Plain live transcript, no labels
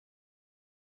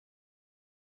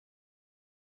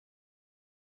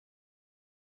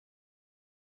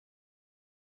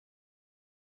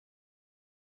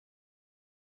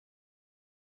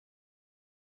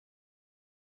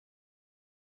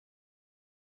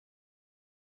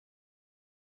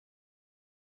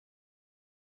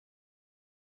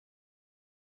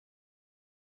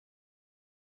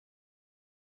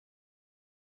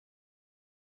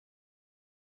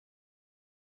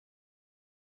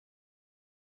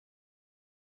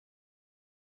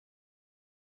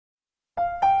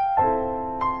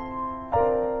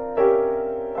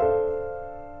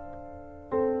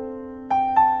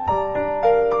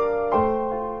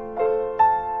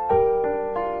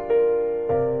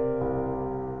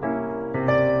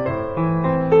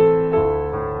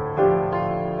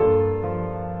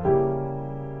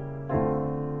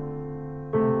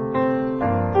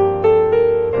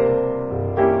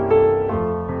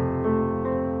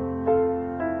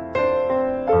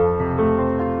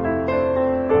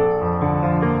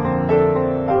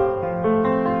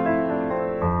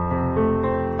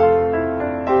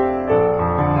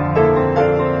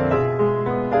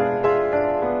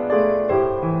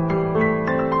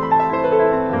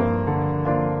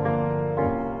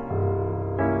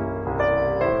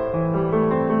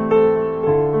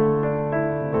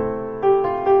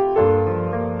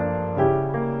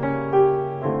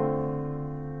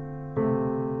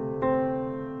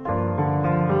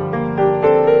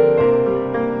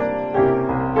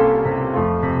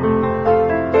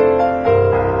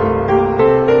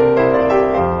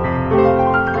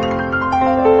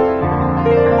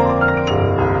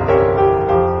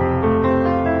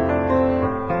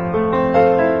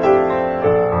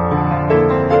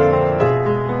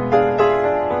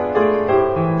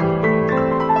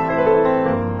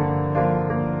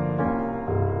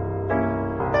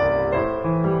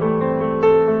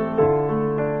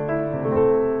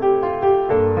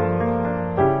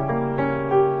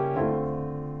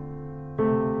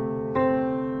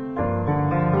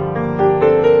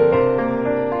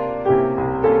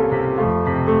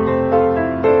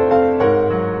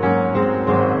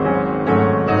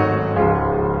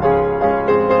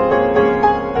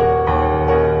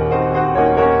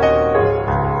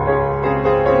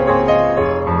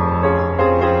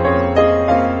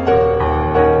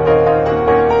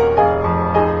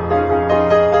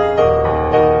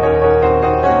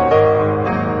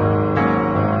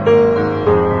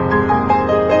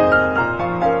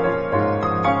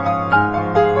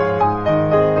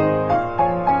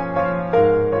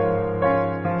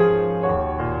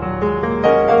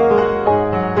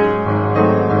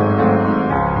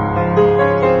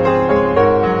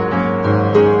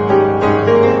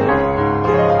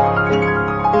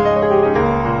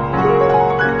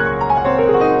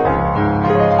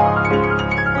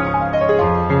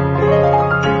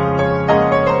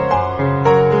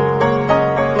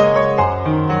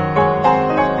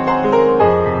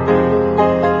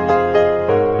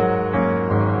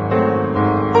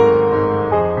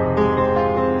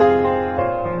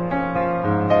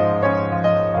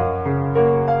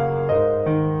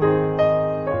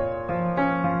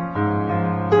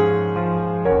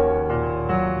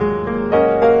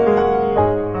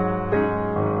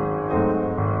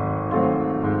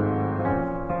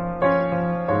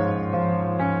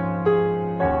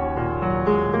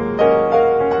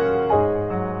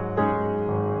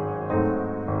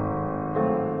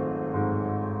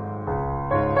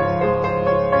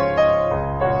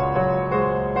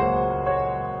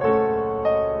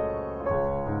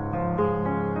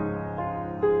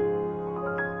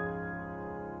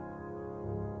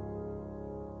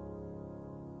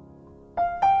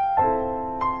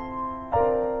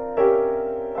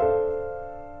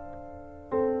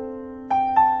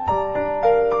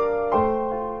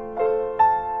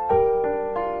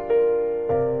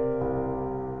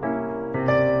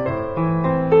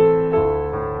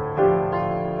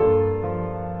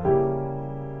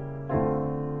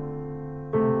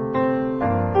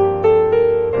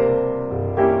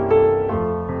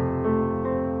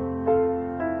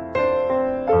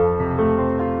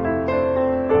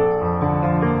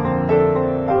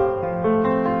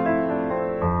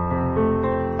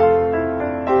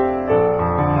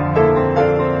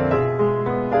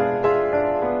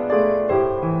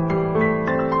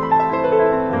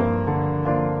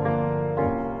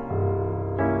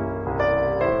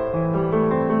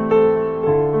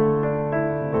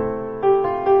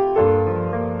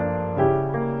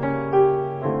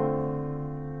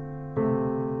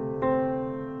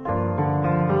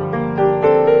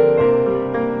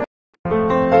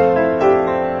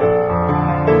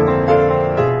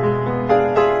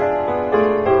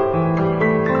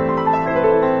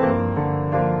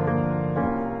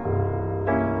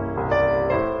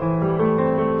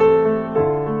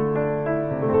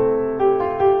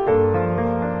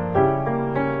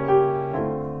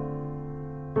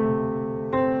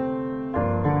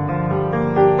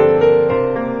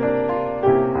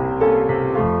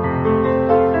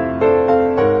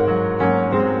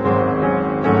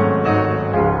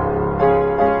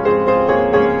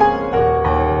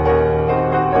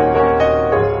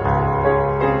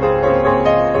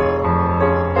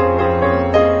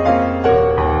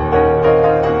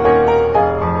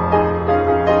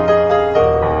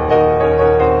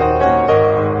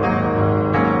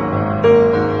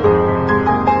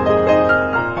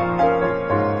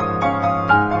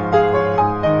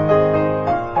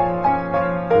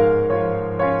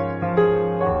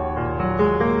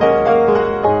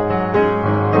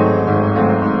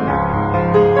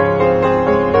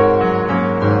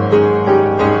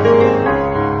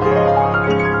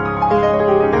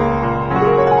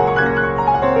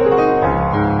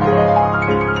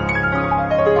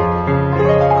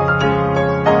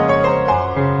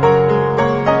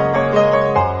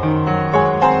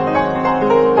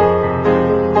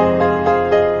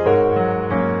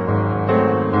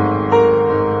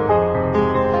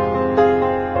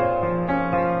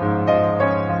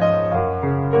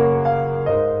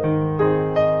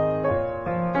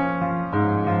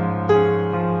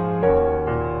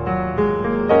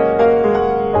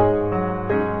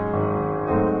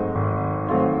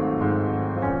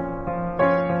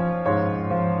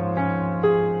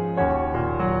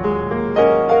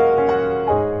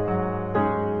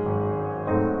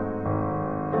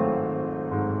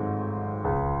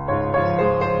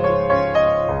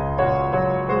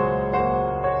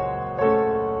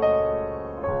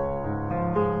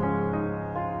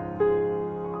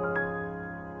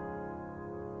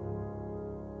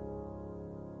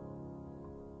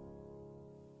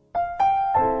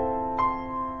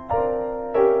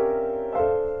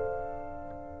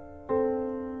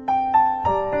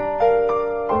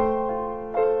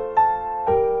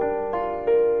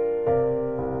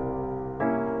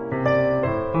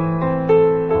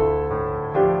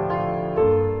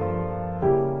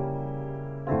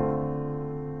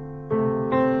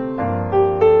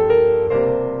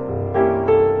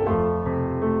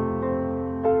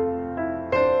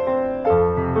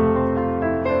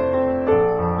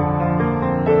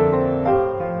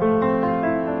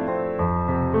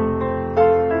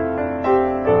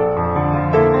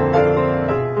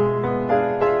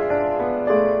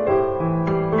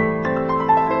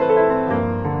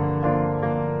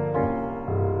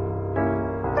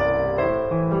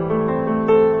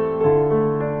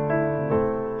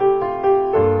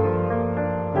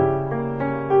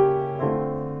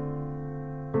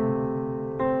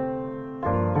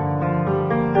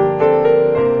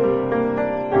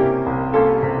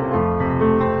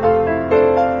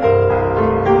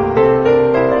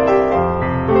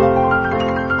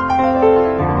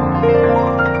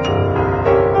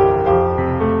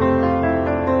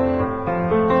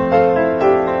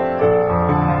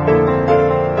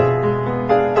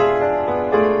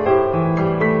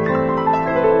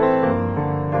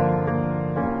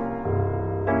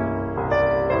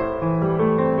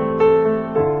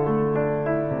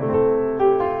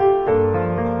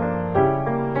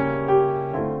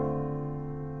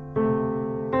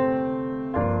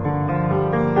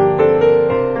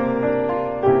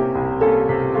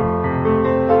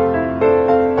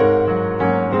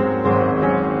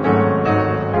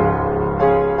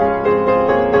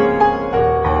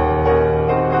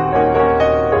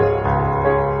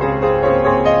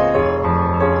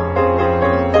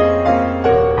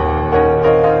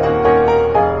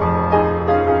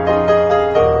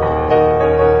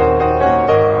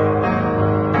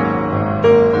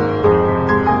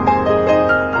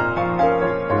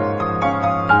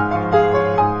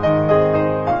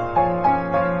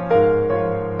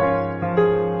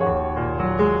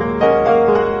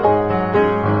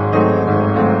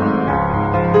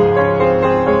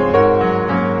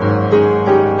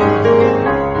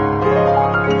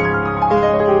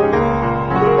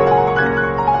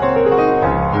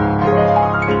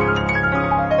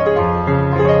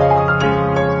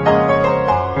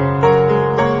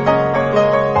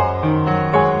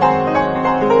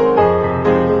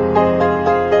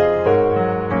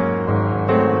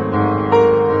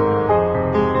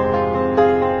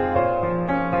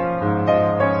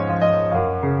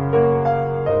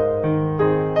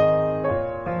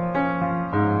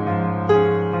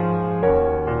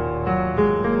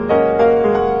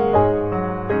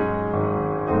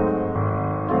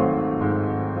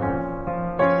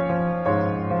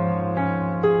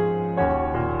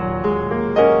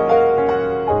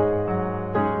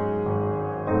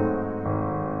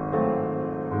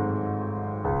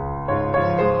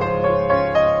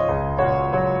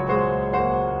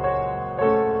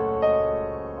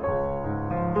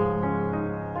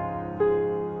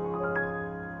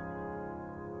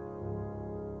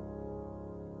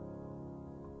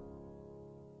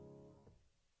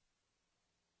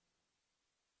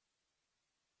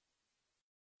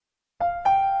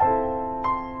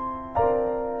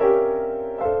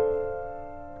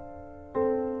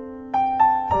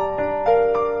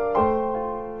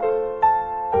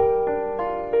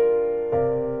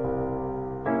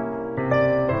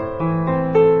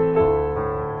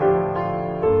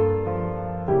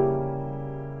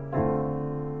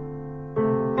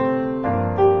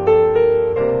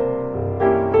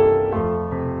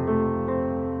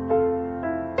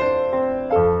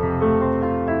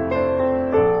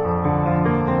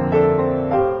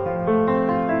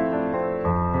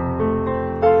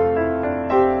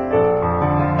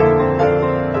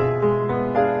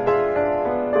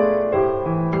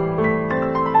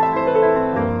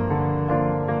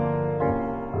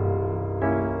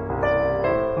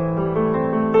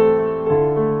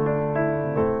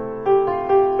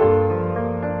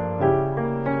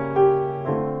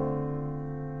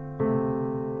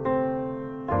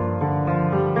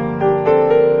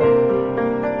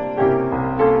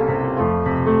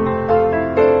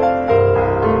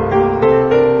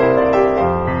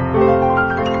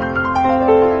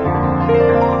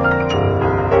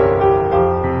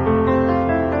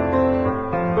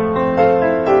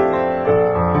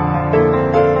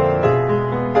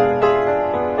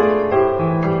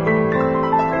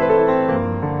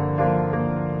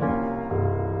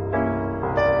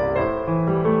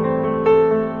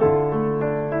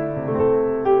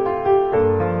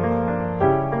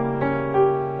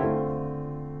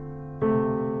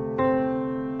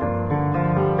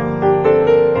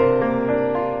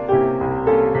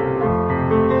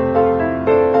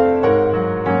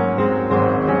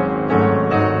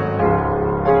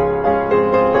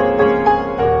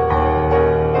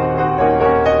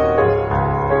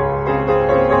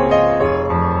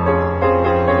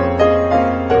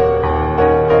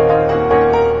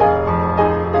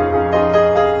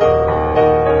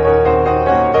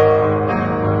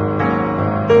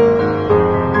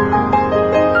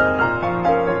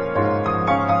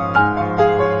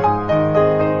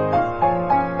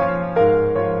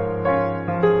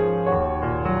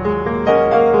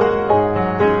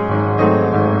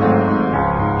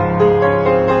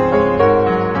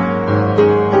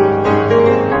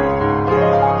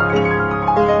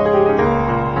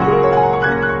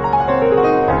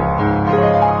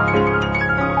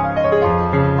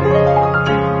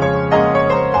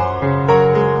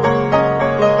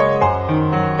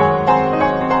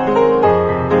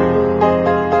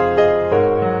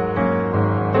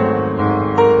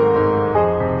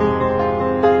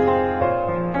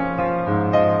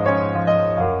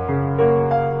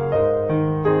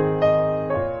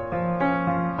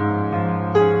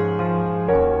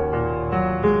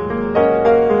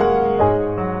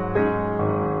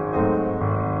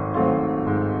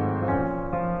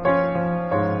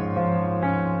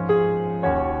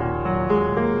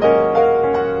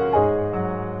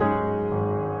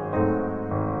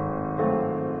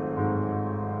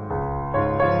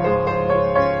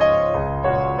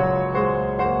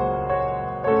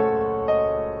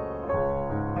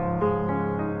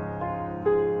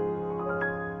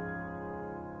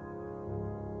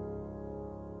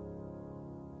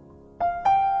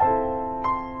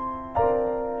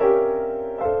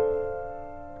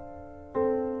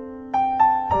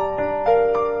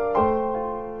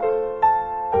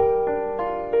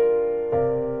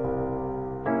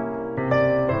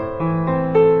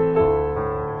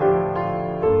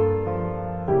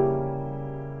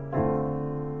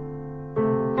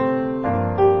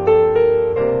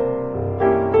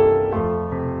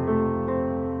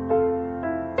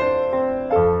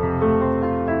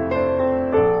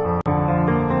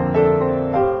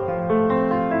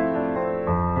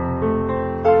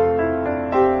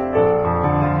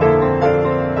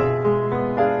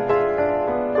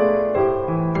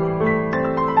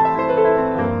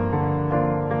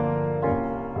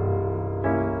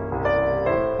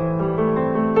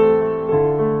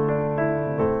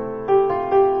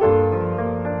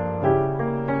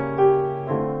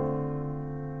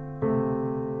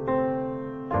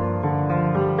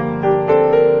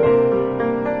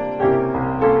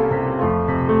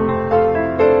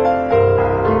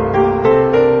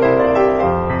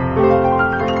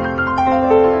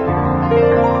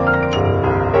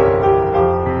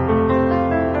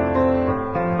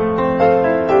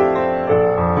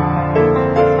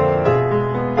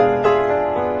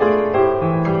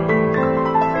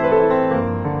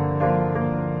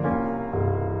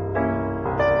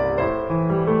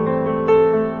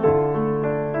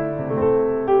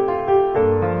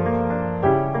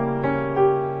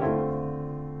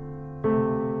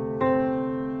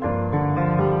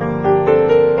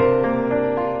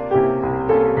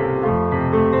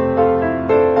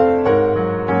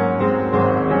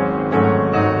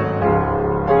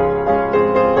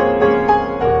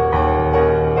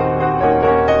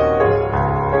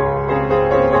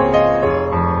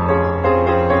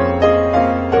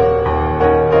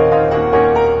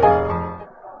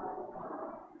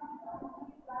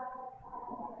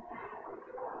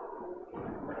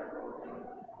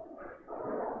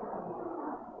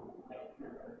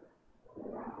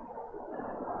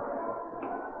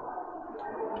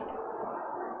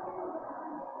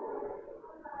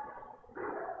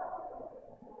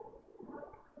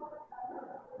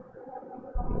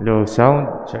Low sound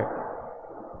check.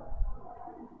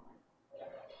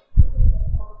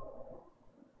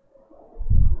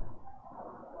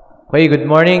 Okay, good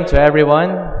morning to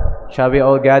everyone. Shall we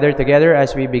all gather together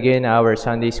as we begin our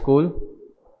Sunday school?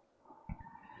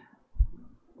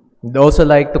 I'd also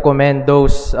like to commend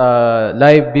those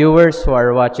live viewers who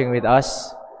are watching with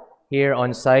us here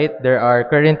on site. There are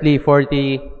currently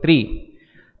 43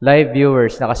 live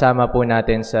viewers na kasama po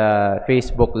natin sa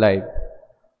Facebook Live.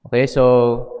 Okay,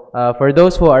 so for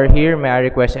those who are here, may I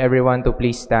request everyone to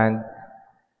please stand.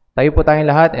 Tayo po tayong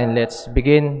lahat and let's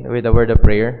begin with a word of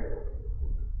prayer.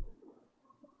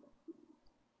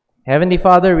 Heavenly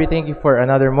Father, we thank you for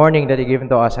another morning that you've given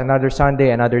to us, another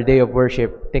Sunday, another day of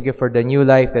worship. Thank you for the new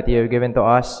life that you have given to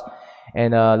us.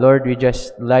 And Lord, we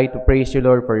just like to praise you,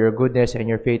 Lord, for your goodness and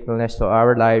your faithfulness to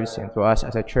our lives and to us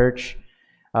as a church.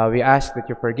 We ask that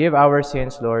you forgive our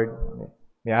sins, Lord.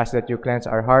 We ask that you cleanse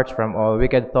our hearts from all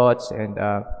wicked thoughts and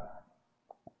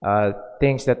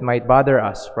things that might bother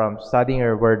us from studying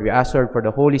your word. We ask, Lord, for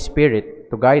the Holy Spirit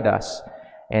to guide us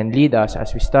and lead us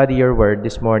as we study your word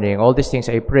this morning. All these things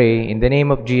I pray in the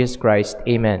name of Jesus Christ.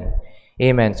 Amen.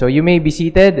 Amen. So you may be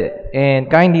seated and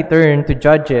kindly turn to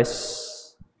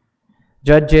Judges.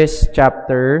 Judges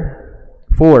chapter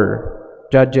 4.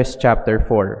 Judges chapter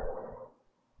 4.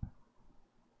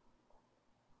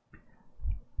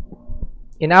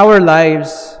 In our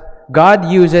lives, God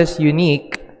uses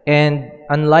unique and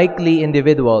unlikely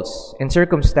individuals and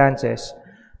circumstances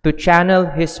to channel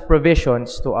His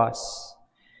provisions to us.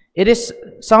 It is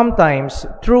sometimes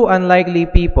through unlikely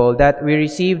people that we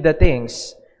receive the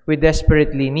things we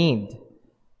desperately need.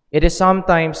 It is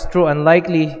sometimes through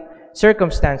unlikely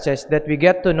circumstances that we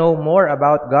get to know more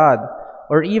about God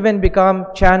or even become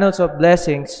channels of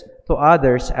blessings to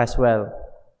others as well.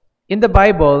 In the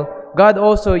Bible, God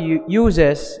also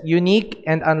uses unique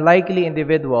and unlikely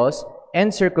individuals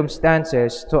and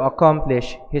circumstances to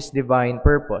accomplish His divine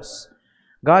purpose.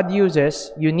 God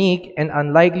uses unique and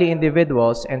unlikely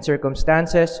individuals and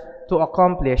circumstances to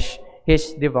accomplish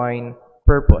His divine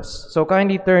purpose. So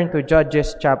kindly turn to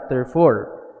Judges chapter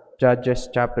 4. Judges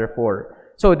chapter 4.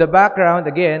 So the background,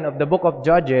 again, of the book of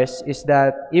Judges is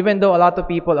that even though a lot of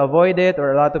people avoid it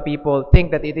or a lot of people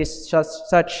think that it is just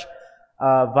such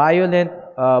violent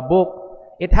book,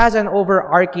 it has an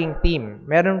overarching theme.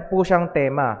 Meron po siyang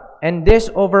tema. And this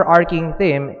overarching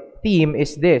theme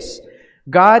is this: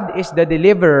 God is the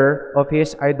deliverer of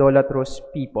His idolatrous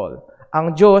people.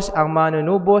 Ang Diyos ang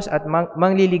manunubos at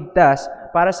mangliligtas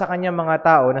para sa kanyang mga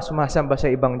tao na sumasamba sa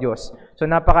ibang Diyos. So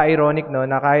napaka-ironic, no,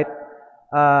 na kahit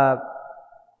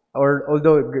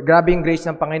although grabe yung grace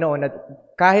ng Panginoon, at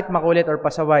kahit makulit or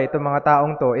pasaway itong mga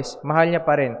taong to, is mahal niya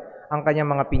pa rin ang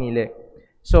kanyang mga pinili.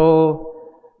 So,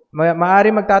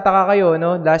 maaari magtataka kayo,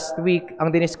 no? Last week,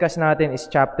 ang diniscuss natin is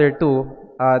chapter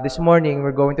 2. This morning, we're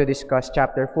going to discuss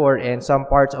chapter 4 and some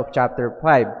parts of chapter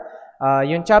 5.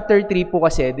 Yung chapter 3 po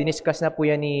kasi, diniscuss na po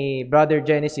yan ni Brother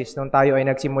Genesis nung tayo ay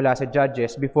nagsimula sa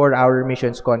Judges before our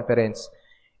missions conference.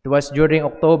 It was during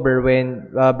October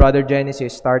when Brother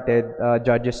Genesis started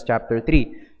Judges chapter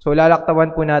 3. So,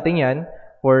 lalaktawan po natin yan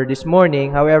for this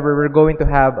morning. However, we're going to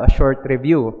have a short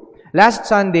review. Last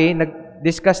Sunday,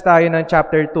 discuss tayo ng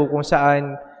chapter 2 kung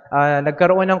saan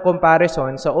nagkaroon ng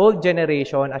comparison sa old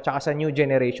generation at saka sa new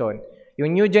generation.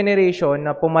 Yung new generation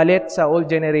na pumalit sa old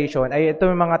generation ay ito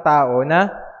yung mga tao na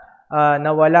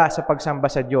nawala sa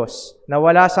pagsamba sa Diyos.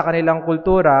 Nawala sa kanilang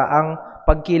kultura ang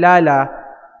pagkilala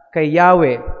kay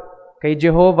Yahweh, kay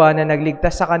Jehovah na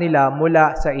nagligtas sa kanila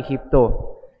mula sa Ehipto.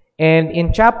 And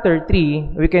in chapter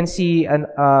 3, we can see an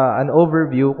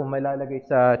overview, kung malalagay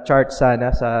sa chart sana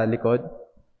sa likod.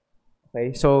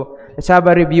 Okay, so let's have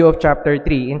a review of chapter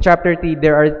 3. In chapter 3,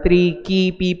 there are 3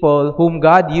 key people whom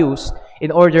God used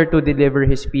in order to deliver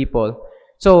His people.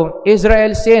 So,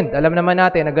 Israel sinned. Alam naman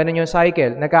natin na ganun yung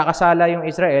cycle. Nagkakasala yung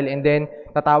Israel and then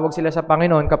tatawag sila sa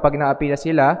Panginoon kapag naapila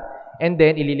sila and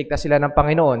then ililigtas sila ng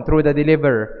Panginoon through the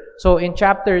deliverer. So, in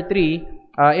chapter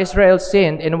 3, Israel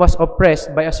sinned and was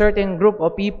oppressed by a certain group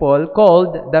of people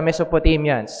called the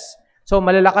Mesopotamians. So,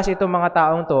 malalakas itong mga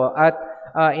taong to at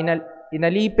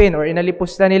inalipin or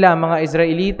inalipusta nila ang mga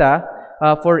Israelita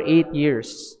for 8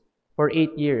 years. For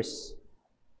 8 years.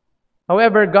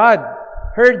 However, God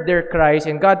heard their cries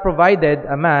and God provided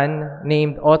a man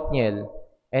named Othniel.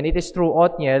 And it is through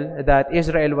Othniel that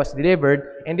Israel was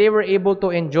delivered and they were able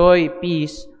to enjoy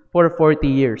peace for 40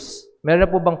 years. Meron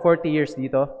na po bang 40 years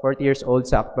dito? 40 years old,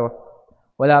 sakto.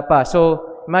 Wala pa. So,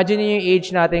 imagine niyo yung age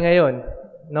natin ngayon,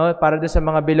 no? Para doon sa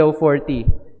mga below 40.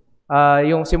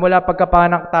 Yung simula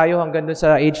pagkapanak tayo hanggang dun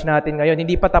sa age natin ngayon,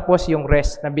 hindi pa tapos yung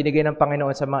rest na binigay ng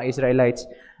Panginoon sa mga Israelites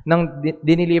nang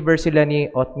dineliver sila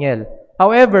ni Othniel.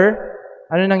 However,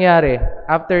 ano nangyari?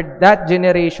 After that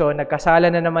generation, nagkasala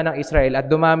na naman ang Israel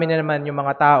at dumami na naman yung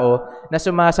mga tao na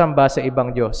sumasamba sa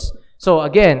ibang Diyos. So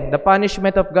again, the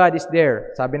punishment of God is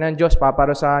there. Sabi ng Diyos,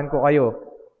 paparusahan ko kayo.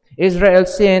 Israel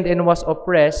sinned and was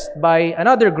oppressed by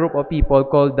another group of people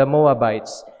called the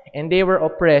Moabites. And they were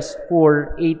oppressed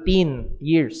for 18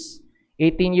 years.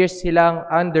 18 years silang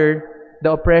under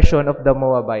the oppression of the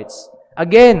Moabites.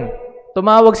 Again,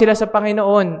 tumawag sila sa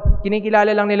Panginoon.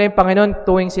 Kinikilala lang nila yung Panginoon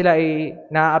tuwing sila ay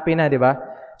naaapi na, di ba?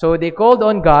 So they called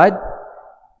on God.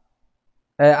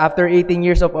 After 18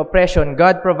 years of oppression,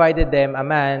 God provided them a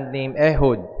man named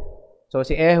Ehud. So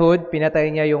si Ehud, pinatay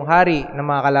niya yung hari ng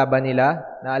mga kalaban nila.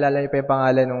 Naalala niyo pa yung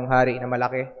pangalan ng hari na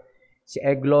malaki? Si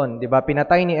Eglon, di ba?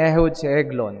 Pinatay ni Ehud si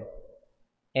Eglon.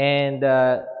 And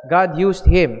God used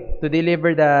him to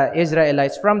deliver the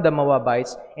Israelites from the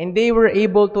Moabites, and they were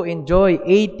able to enjoy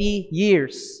 80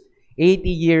 years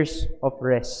of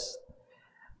rest.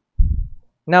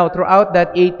 Now, throughout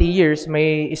that 80 years,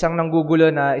 may isang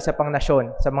nanggugulo na isa pang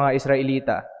nasyon sa mga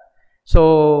Israelita.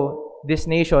 So, this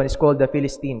nation is called the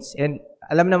Philistines. And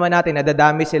alam naman natin,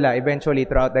 nadadami sila eventually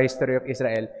throughout the history of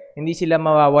Israel. Hindi sila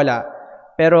mawawala.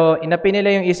 Pero inapi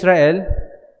nila yung Israel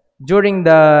during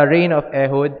the reign of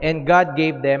Ehud, and God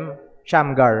gave them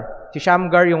Shamgar. Si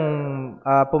Shamgar yung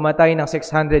pumatay ng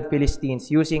 600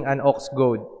 Philistines using an ox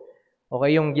goad.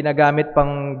 Okay, yung ginagamit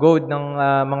pang goad ng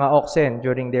mga oxen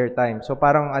during their time. So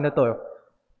parang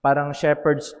parang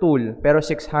shepherd's tool, pero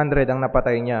 600 ang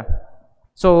napatay niya.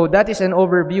 So that is an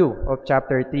overview of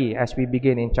chapter 3 as we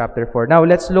begin in chapter 4. Now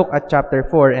let's look at chapter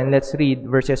 4 and let's read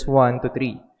verses 1 to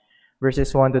 3.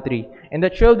 Verses 1 to 3. And the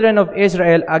children of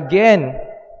Israel again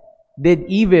did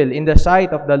evil in the sight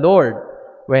of the Lord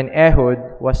when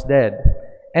Ehud was dead.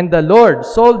 And the Lord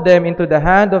sold them into the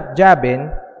hand of Jabin,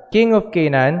 king of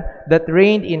Canaan, that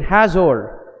reigned in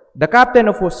Hazor. The captain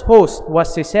of whose host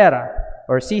was Sisera,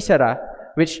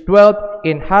 which dwelt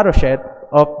in Harosheth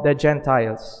of the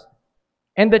Gentiles.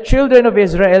 And the children of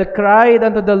Israel cried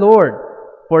unto the Lord,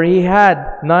 for he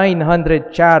had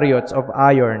 900 chariots of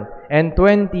iron, and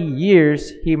 20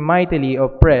 years he mightily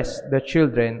oppressed the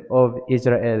children of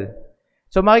Israel.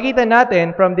 So makikita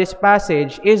natin from this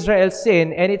passage, Israel's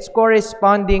sin and its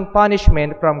corresponding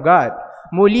punishment from God.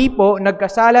 Muli po,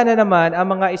 nagkasala na naman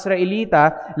ang mga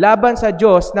Israelita laban sa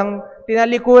Diyos nang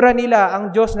tinalikuran nila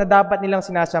ang Diyos na dapat nilang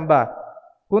sinasamba.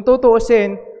 Kung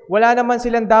tutuusin, wala naman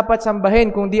silang dapat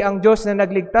sambahin kundi ang Diyos na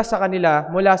nagligtas sa kanila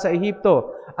mula sa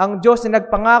Ehipto. Ang Diyos na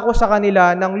nagpangako sa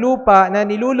kanila ng lupa na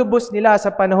nilulubos nila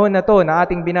sa panahon na to na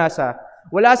ating binasa.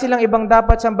 Wala silang ibang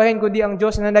dapat sambahin kundi ang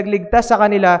Diyos na nagligtas sa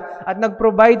kanila at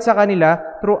nag-provide sa kanila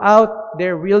throughout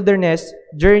their wilderness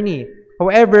journey.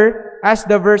 However, as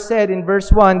the verse said in verse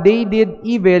 1, they did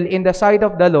evil in the sight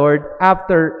of the Lord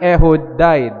after Ehud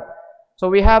died.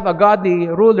 So we have a godly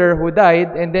ruler who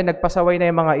died and then nagpasaway na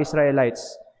yung mga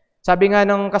Israelites. Sabi nga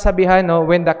ng kasabihan,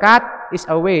 when the cat is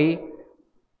away,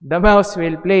 the mouse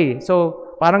will play. So,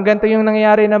 parang ganito yung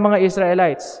nangyayari ng mga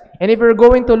Israelites. And if we're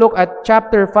going to look at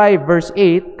chapter 5, verse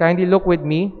 8, kindly look with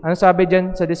me. Ano sabi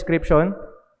dyan sa description?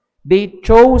 They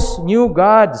chose new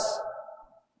gods.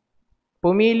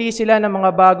 Pumili sila ng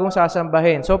mga bagong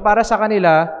sasambahin. So, para sa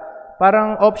kanila,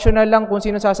 parang optional lang kung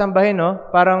sino sasambahin, no?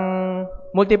 Parang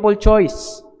multiple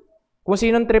choice. Kung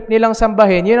sinong trip nilang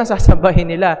sambahin, yun ang sasambahin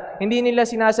nila. Hindi nila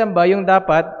sinasamba yung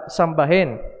dapat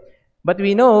sambahin. But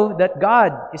we know that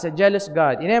God is a jealous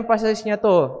God. In-emphasize niya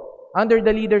to under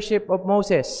the leadership of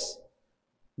Moses.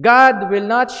 God will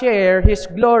not share His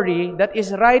glory that is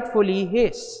rightfully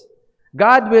His.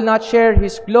 God will not share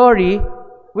His glory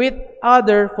with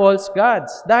other false gods.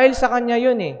 Dahil sa Kanya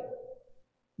yun eh.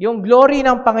 Yung glory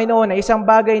ng Panginoon ay isang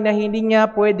bagay na hindi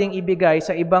niya pwedeng ibigay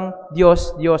sa ibang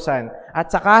Diyos-Diyosan. At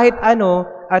sa kahit ano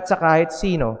at sa kahit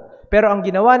sino. Pero ang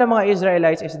ginawa ng mga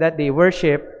Israelites is that they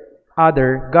worship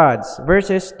other gods.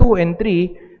 Verses 2 and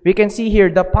 3, we can see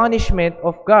here the punishment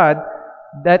of God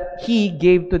that He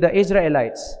gave to the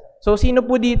Israelites. So, sino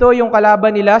po dito yung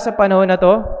kalaban nila sa panahon na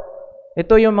to?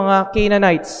 Ito yung mga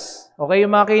Canaanites. Okay,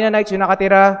 yung mga Canaanites, yung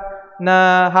nakatira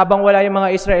na habang wala yung mga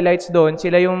Israelites doon,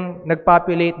 sila yung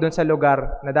nagpopulate doon sa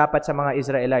lugar na dapat sa mga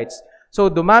Israelites. So,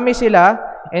 dumami sila,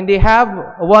 and they have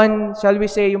one, shall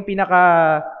we say, yung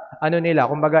pinaka,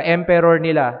 kumbaga, emperor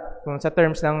nila, kung sa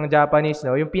terms ng Japanese,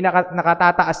 yung pinaka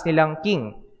nakatataas nilang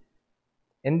king.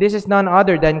 And this is none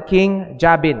other than King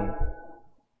Jabin.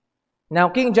 Now,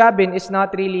 King Jabin is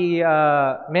not really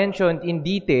mentioned in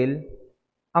detail.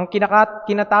 Ang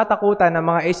kinatatakutan ng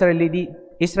mga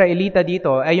Israelita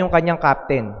dito ay yung kanyang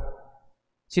captain.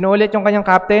 Sino ulit yung kanyang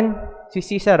captain? Si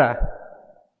Sisera.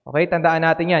 Okay, tandaan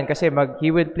natin yan kasi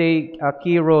he will play a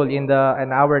key role in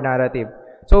our narrative.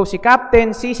 So, si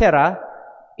Captain Sisera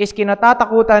is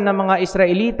kinatatakutan ng mga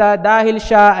Israelita dahil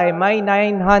siya ay may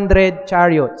 900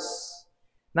 chariots.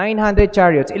 900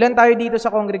 chariots. Ilan tayo dito sa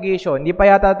congregation? Hindi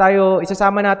pa yata tayo,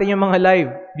 isasama natin yung mga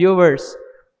live viewers.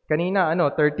 Kanina,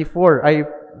 34,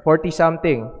 40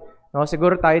 something. No,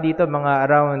 siguro tayo dito mga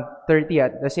around 30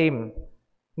 at the same.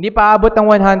 Hindi pa abot ng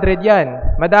 100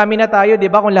 yan. Madami na tayo,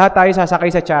 di ba, kung lahat tayo sasakay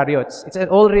sa chariots. It's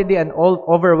already an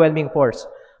overwhelming force.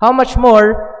 How much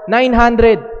more?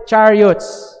 900 chariots.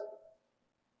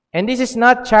 And this is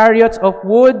not chariots of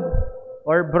wood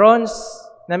or bronze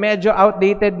na medyo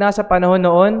outdated na sa panahon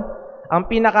noon. Ang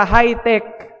pinaka-high-tech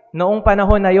noong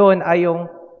panahon na yon ay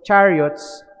yung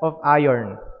chariots of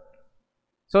iron.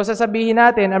 So sasabihin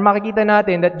natin, or makikita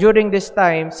natin that during this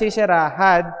time, Sisera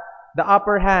had the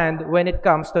upper hand when it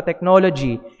comes to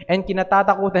technology and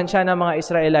kinatatakutan siya ng mga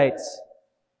Israelites.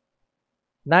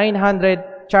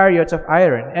 900 chariots of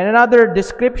iron. And another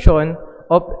description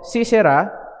of Sisera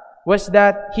was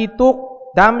that he took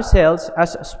damsels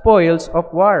as spoils of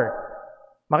war.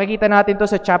 Makikita natin to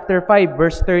sa chapter 5,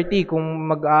 verse 30, kung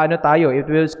mag-ano tayo, it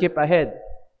will skip ahead.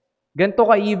 Ganito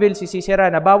ka-evil si Sisera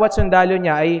na bawat sundalo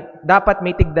niya ay dapat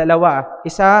may tig-dalawa,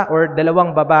 isa or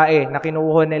dalawang babae na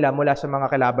kinuha nila mula sa mga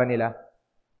kalaban nila.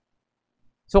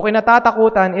 So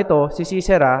kinatatakutan ito si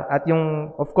Sisera at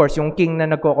of course, yung king na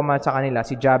nagko-command sa kanila,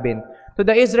 si Jabin. To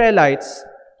the Israelites,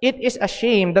 it is a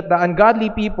shame that the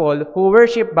ungodly people who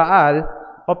worship Baal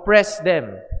oppress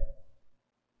them.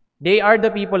 They are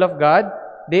the people of God.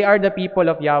 They are the people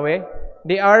of Yahweh.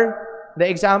 They are the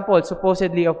example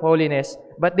supposedly of holiness,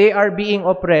 but they are being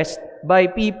oppressed by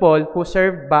people who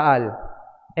served Baal.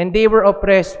 And they were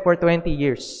oppressed for 20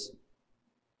 years.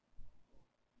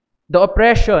 The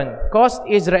oppression caused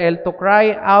Israel to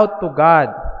cry out to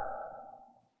God.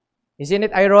 Isn't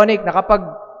it ironic na kapag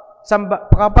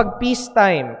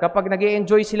peacetime, kapag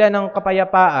nag-i-enjoy sila ng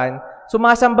kapayapaan,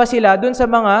 sumasamba sila dun sa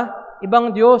mga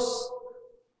ibang Diyos.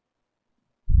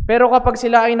 Pero kapag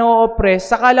sila ay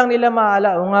na-oppress, saka lang nila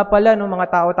maala, o nga pala, mga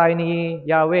tao tayo ni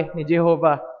Yahweh, ni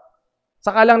Jehovah.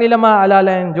 Saka lang nila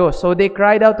maaalala yung Diyos. So they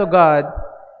cried out to God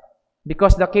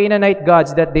because the Canaanite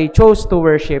gods that they chose to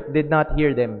worship did not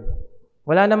hear them.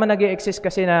 Wala naman nag-i-exist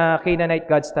kasi na Canaanite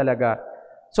gods talaga.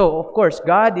 So, of course,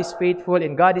 God is faithful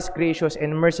and God is gracious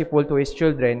and merciful to His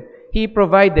children. He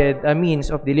provided a means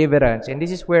of deliverance. And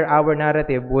this is where our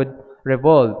narrative would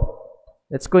revolve.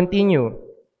 Let's continue.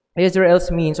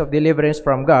 Israel's means of deliverance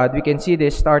from God. We can see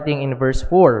this starting in verse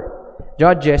 4.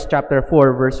 Judges chapter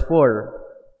 4, verse 4.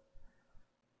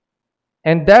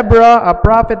 And Deborah, a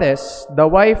prophetess, the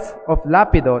wife of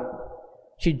Lapidot,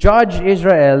 she judged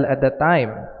Israel at the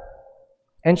time.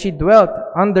 And she dwelt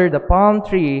under the palm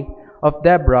tree of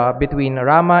Deborah between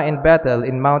Ramah and Bethel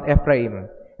in Mount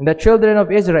Ephraim. And the children of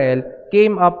Israel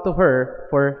came up to her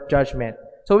for judgment.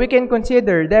 So we can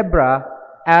consider Deborah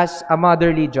as a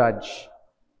motherly judge.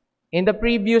 In the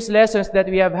previous lessons that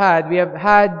we have had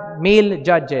male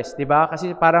judges, di ba?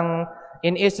 Kasi parang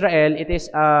in Israel, it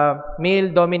is a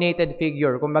male-dominated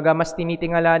figure. Kumbaga, mas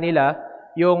tinitingala nila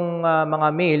yung mga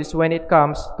males when it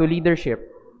comes to leadership.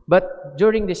 But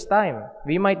during this time,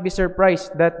 we might be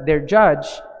surprised that their judge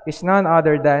is none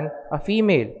other than a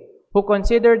female who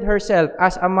considered herself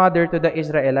as a mother to the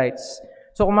Israelites.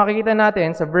 So kung makikita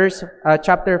natin sa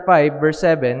chapter 5, verse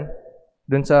 7,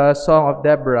 dun sa Song of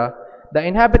Deborah, the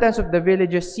inhabitants of the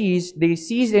villages ceased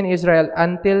in Israel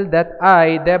until that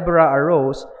I, Deborah,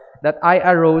 arose,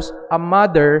 a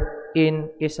mother in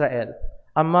Israel.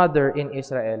 A mother in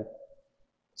Israel.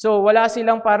 So, wala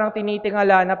silang parang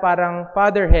tinitingala na parang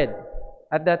fatherhead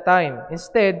at that time.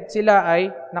 Instead, sila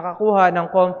ay nakakuha ng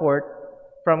comfort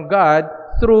from God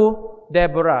through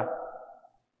Deborah,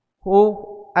 who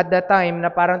at that time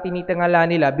na parang tinitingala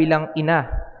nila bilang ina.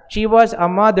 She was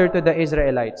a mother to the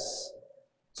Israelites.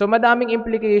 So, madaming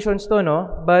implications to,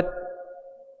 no? But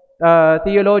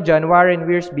theologian Warren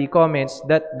Wiersbe comments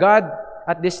that God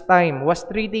at this time was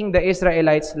treating the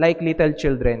Israelites like little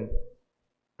children.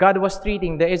 God was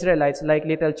treating the Israelites like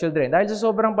little children. Dahil sa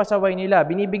sobrang pasaway nila,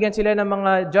 binibigyan sila ng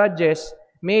mga judges,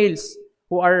 males,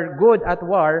 who are good at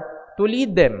war, to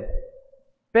lead them.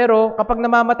 Pero kapag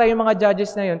namamatay yung mga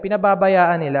judges na yun,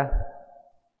 pinababayaan nila.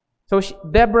 So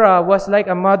Deborah was like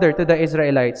a mother to the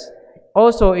Israelites.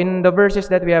 Also, in the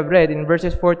verses that we have read, in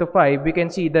verses 4 to 5, we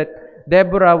can see that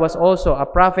Deborah was also a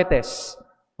prophetess.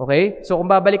 Okay? So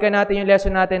kung babalikan natin yung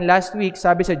lesson natin last week,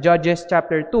 sabi sa Judges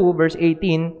chapter 2, verse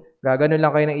 18, gaganon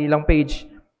lang kayo ng ilang page.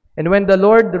 And when the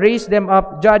Lord raised them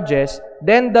up judges,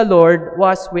 then the Lord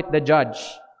was with the judge.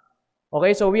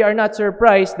 Okay, so we are not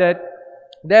surprised that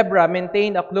Deborah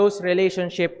maintained a close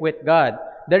relationship with God.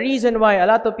 The reason why a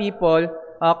lot of people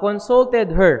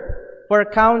consulted her for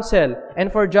counsel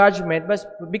and for judgment was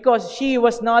because she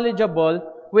was knowledgeable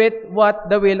with what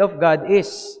the will of God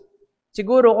is.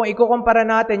 Siguro kung ikukumpara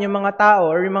natin yung mga tao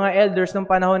or yung mga elders ng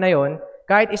panahon na yon,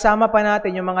 kahit isama pa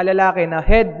natin yung mga lalaki na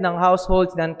head ng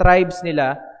households ng tribes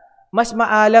nila, mas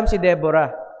maalam si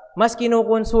Deborah. Mas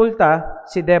kinukonsulta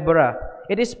si Deborah.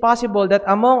 It is possible that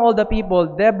among all the people,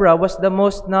 Deborah was the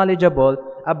most knowledgeable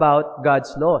about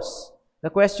God's laws.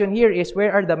 The question here is,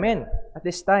 where are the men at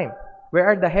this time? Where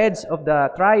are the heads of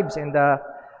the tribes and the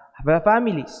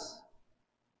families?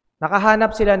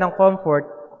 Nakahanap sila ng comfort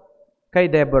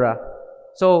kay Deborah.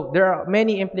 So, there are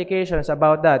many implications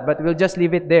about that, but we'll just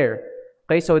leave it there.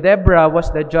 Okay, so Deborah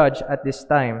was the judge at this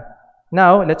time.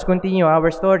 Now, let's continue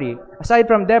our story. Aside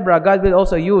from Deborah, God will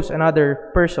also use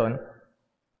another person.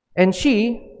 And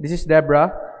she, this is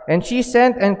Deborah, and she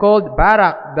sent and called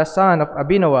Barak, the son of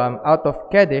Abinoam, out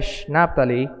of Kedesh,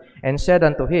 Naphtali, and said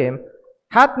unto him,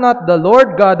 Hath not the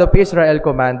Lord God of Israel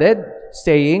commanded,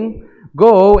 saying,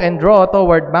 Go and draw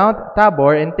toward Mount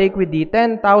Tabor, and take with thee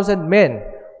 10,000 men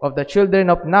of the children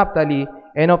of Naphtali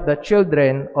and of the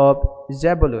children of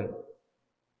Zebulun.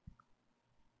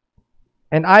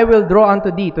 And I will draw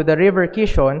unto thee to the river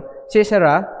Kishon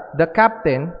Sisera, the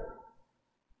captain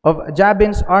of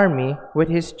Jabin's army, with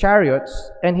his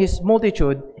chariots and his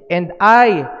multitude, and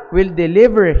I will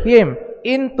deliver him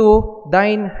into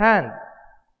thine hand.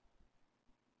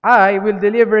 I will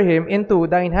deliver him into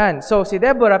thine hand. So, si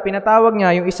Deborah, pinatawag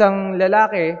niya yung isang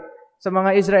lalaki sa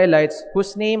mga Israelites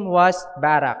whose name was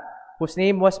Barak. Whose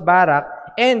name was Barak.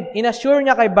 And inassure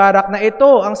niya kay Barak na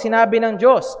ito ang sinabi ng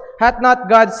Diyos. Hath not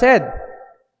God said?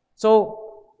 So,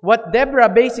 what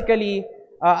Deborah basically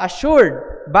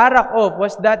assured Barak of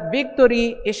was that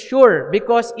victory is sure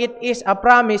because it is a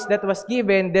promise that was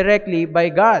given directly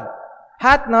by God.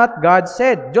 Hath not God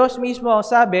said? Diyos mismo ang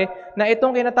sabi na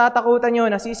itong kinatatakutan nyo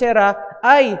na si Sisera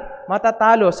ay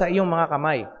matatalo sa iyong mga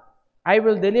kamay. I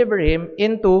will deliver him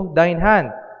into thine hand.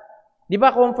 Di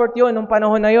ba comfort yun nung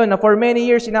panahon na yun na for many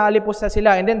years sinaalipos na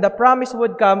sila and then the promise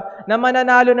would come na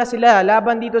mananalo na sila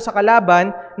laban dito sa kalaban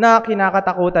na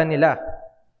kinakatakutan nila.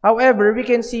 However, we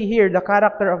can see here the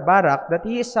character of Barak that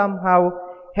he is somehow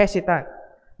hesitant.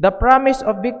 The promise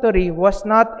of victory was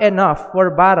not enough for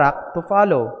Barak to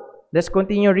follow. Let's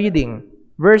continue reading.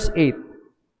 Verse 8.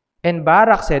 And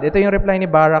Barak said, ito yung reply ni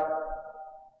Barak.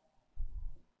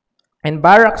 And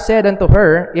Barak said unto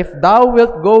her, If thou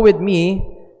wilt go with me,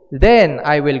 then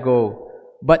I will go.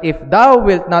 But if thou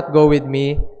wilt not go with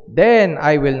me, then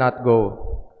I will not go.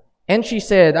 And she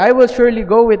said, I will surely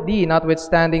go with thee,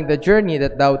 notwithstanding the journey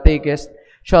that thou takest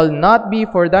shall not be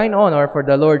for thine honor, for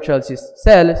the Lord shall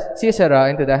sell Sisera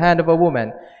into the hand of a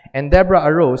woman. And Deborah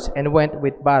arose and went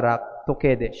with Barak to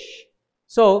Kedesh.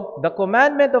 So, the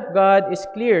commandment of God is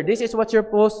clear. This is what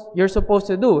you're supposed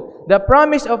to do. The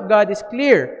promise of God is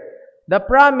clear. The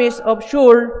promise of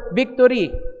sure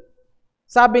victory.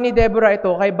 Sabi ni Deborah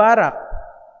ito kay Barak.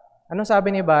 Anong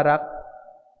sabi ni Barak?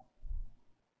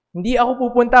 Hindi ako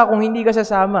pupunta kung hindi ka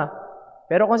sasama.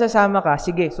 Pero kung sasama ka,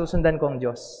 sige, susundan ko ang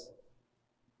Diyos.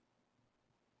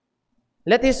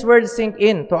 Let His word sink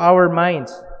in to our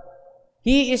minds.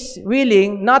 He is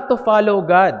willing not to follow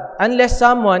God unless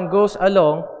someone goes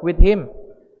along with Him.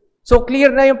 So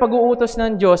clear na yung pag-uutos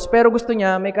ng Diyos, pero gusto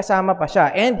niya may kasama pa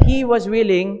siya. And He was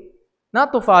willing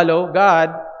not to follow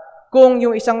God kung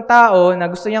yung isang tao na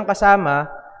gusto niyang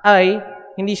kasama ay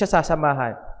hindi siya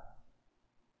sasamahan.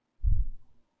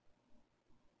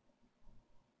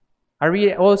 Are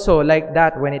we also like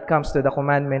that when it comes to the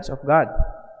commandments of God?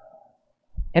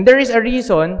 And there is a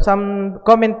reason, some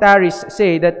commentaries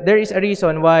say that there is a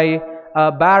reason why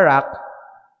Barak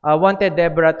wanted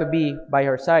Deborah to be by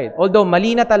her side. Although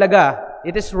mali na talaga,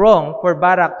 it is wrong for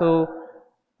Barak to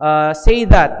say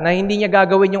that, na hindi niya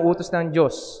gagawin yung utos ng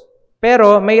Diyos.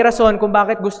 Pero may rason kung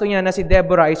bakit gusto niya na si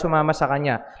Deborah ay sumama sa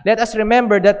kanya. Let us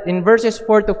remember that in verses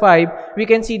 4 to 5, we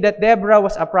can see that Deborah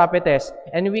was a prophetess.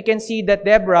 And we can see that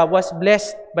Deborah was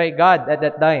blessed by God at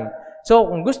that time. So,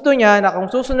 kung gusto niya na kung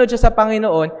susunod siya sa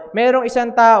Panginoon, mayroong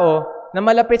isang tao na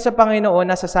malapit sa Panginoon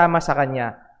na sasama sa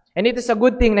kanya. And it is a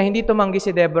good thing na hindi tumanggi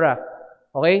si Deborah.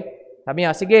 Okay? Sabi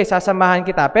niya, sige, sasamahan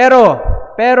kita. Pero,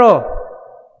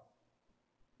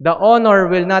 the honor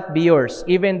will not be yours,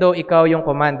 even though ikaw yung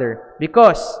commander.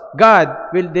 Because God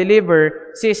will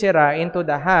deliver Sisera into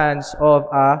the hands of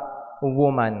a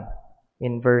woman.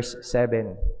 In verse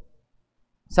 7.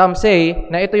 Some say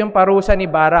na ito yung parusa ni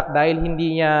Barak dahil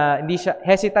hindi siya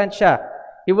hesitant siya.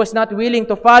 He was not willing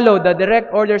to follow the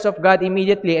direct orders of God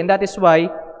immediately, and that is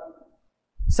why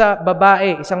sa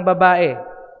babae, isang babae,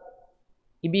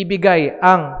 ibibigay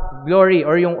ang glory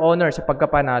or yung honor sa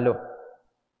pagkapanalo.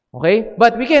 Okay?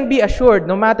 But we can be assured,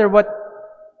 no matter what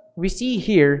we see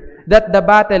here, that the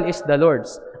battle is the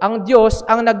Lord's. Ang Diyos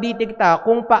ang nagdidikta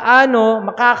kung paano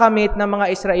makakamit ng mga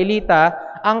Israelita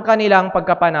ang kanilang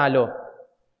pagkapanalo.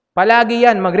 Palagi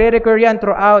yan, magre-recur yan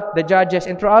throughout the Judges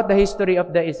and throughout the history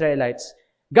of the Israelites.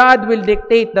 God will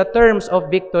dictate the terms of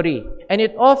victory. And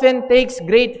it often takes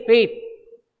great faith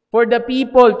for the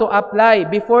people to apply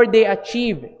before they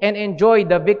achieve and enjoy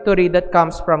the victory that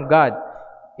comes from God.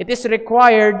 It is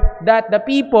required that the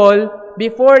people,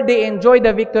 before they enjoy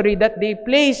the victory, that they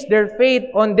place their faith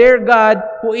on their God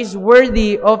who is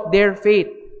worthy of their faith.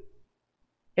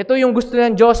 Ito yung gusto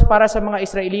ng Diyos para sa mga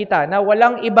Israelita, na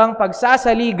walang ibang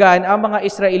pagsasaligan ang mga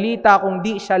Israelita kung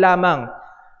di siya lamang.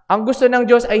 Ang gusto ng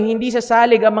Diyos ay hindi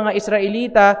sasalig ang mga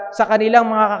Israelita sa kanilang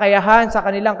mga kakayahan, sa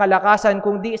kanilang kalakasan,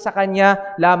 kung di sa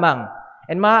Kanya lamang.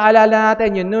 And maaalala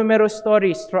natin yung numerous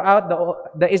stories throughout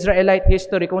the Israelite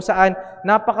history kung saan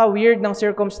napaka-weird ng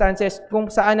circumstances, kung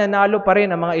saan nanalo pa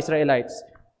rin ang mga Israelites.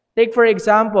 Take for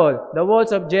example, the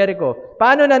walls of Jericho.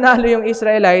 Paano nanalo yung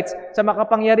Israelites sa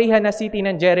makapangyarihan na city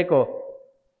ng Jericho?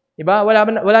 Diba?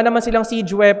 Wala naman silang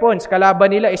siege weapons.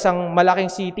 Kalaban nila isang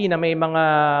malaking city na may mga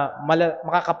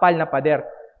makakapal na pader.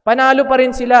 Panalo pa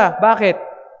rin sila. Bakit?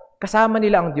 Kasama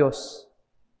nila ang Diyos.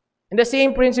 And the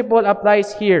same principle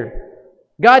applies here.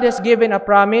 God has given a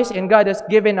promise and God has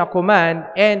given a command,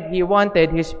 and He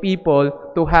wanted His people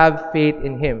to have faith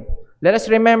in Him. Let us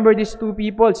remember these two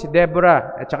people, si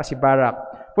Deborah at saka si Barak.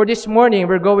 For this morning,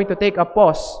 we're going to take a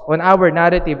pause on our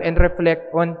narrative and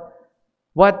reflect on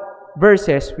what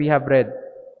verses we have read.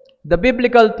 The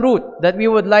biblical truth that we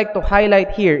would like to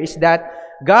highlight here is that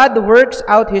God works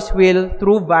out His will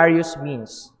through various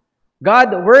means.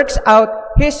 God works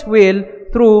out His will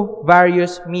through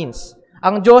various means.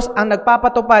 Ang Diyos ang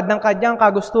nagpapatupad ng Kanyang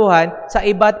kagustuhan sa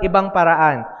iba't ibang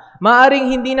paraan.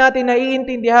 Maaring hindi natin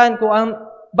naiintindihan kung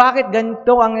bakit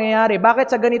ganito ang nangyayari?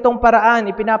 Bakit sa ganitong paraan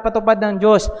ipinapatupad ng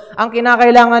Diyos? Ang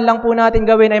kinakailangan lang po natin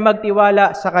gawin ay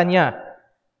magtiwala sa Kanya.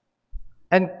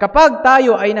 And kapag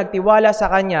tayo ay nagtiwala sa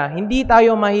Kanya, hindi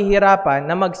tayo mahihirapan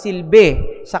na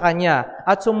magsilbi sa Kanya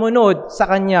at sumunod sa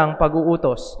Kanyang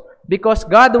pag-uutos. Because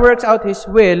God works out His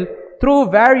will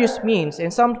through various means and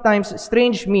sometimes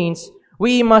strange means,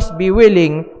 we must be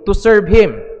willing to serve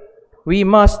Him. We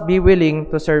must be willing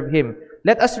to serve Him.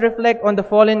 Let us reflect on the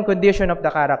fallen condition of the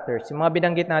characters. Yung mga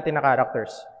binanggit natin na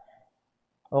characters.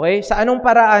 Okay? Sa anong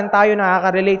paraan tayo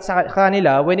nakaka-relate sa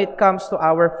kanila when it comes to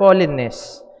our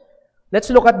fallenness? Let's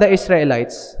look at the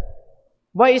Israelites.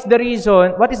 What is the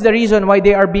reason why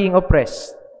they are being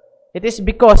oppressed? It is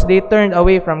because they turned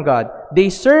away from God. They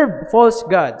served false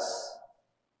gods.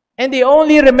 And they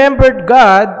only remembered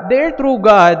God, their true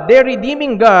God, their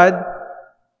redeeming God,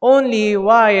 only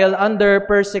while under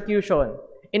persecution.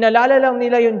 Inalala lang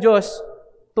nila yung Diyos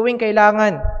tuwing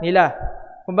kailangan nila.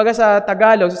 Kumbaga sa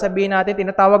Tagalog, sasabihin natin,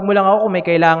 tinatawag mo lang ako kung may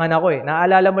kailangan ako eh.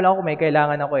 Naalala mo lang ako kung may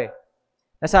kailangan ako eh.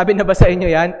 Nasabi na ba sa inyo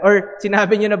yan? Or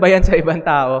sinabi nyo na ba yan sa ibang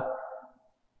tao?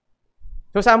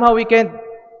 So somehow we can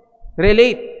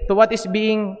relate to what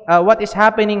is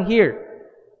happening here.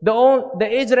 The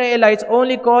Israelites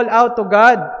only call out to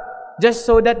God just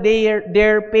so that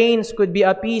their pains could be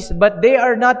appeased. But they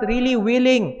are not really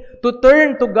willing to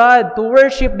turn to God, to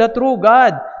worship the true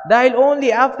God. Dahil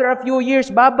only after a few years,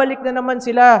 babalik na naman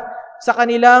sila sa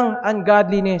kanilang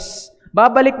ungodliness.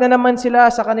 Babalik na naman sila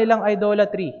sa kanilang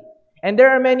idolatry. And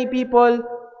there are many people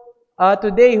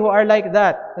today who are like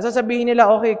that. Nasasabihin nila,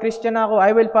 okay, Christian ako, I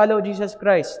will follow Jesus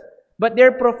Christ. But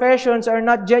their professions are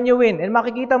not genuine. And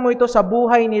makikita mo ito sa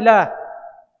buhay nila,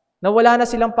 na wala na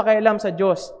silang pakialam sa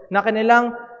Diyos, na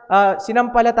kanilang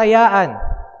sinampalatayaan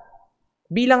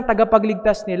bilang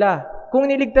tagapagligtas nila. Kung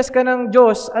niligtas ka ng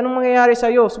Diyos, anong mangyayari sa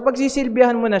iyo? So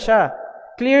pagsisilbihan mo na siya.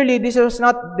 Clearly, this was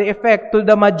not the effect to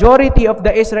the majority of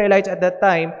the Israelites at that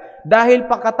time, dahil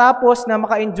pagkatapos na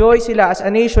maka-enjoy sila as a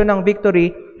nation ng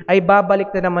victory, ay babalik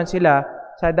na naman sila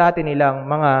sa dati nilang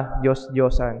mga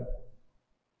Diyos-Diyosan.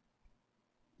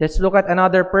 Let's look at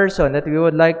another person that we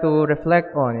would like to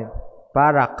reflect on.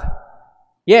 Barak.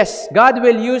 Yes, God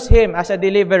will use him as a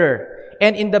deliverer.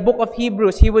 And in the book of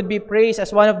Hebrews, he would be praised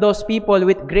as one of those people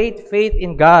with great faith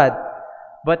in God.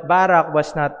 But Barak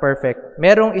was not perfect.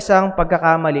 Merong isang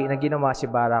pagkakamali na ginawa si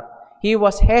Barak. He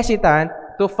was hesitant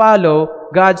to follow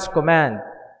God's command.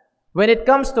 When it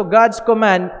comes to God's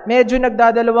command, medyo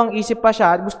nagdadalawang isip pa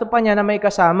siya at gusto pa niya na may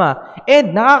kasama.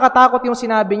 And nakakatakot yung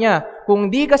sinabi niya, kung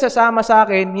di ka sasama sa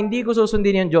akin, hindi ko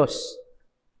susundin yung Diyos.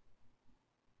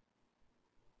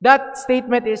 That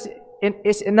statement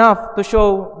is enough to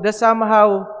show that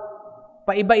somehow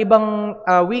paiba-ibang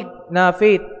weak na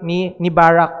faith ni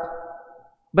Barak.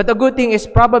 But the good thing is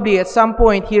probably at some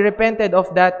point he repented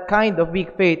of that kind of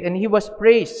weak faith and he was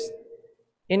praised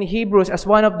in Hebrews as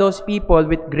one of those people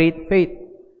with great faith.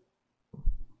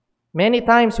 Many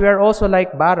times we are also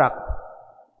like Barak.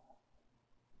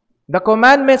 The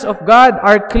commandments of God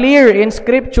are clear in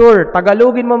Scripture.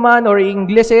 Tagalogin mo man or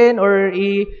Englishin or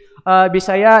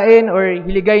Bisayain or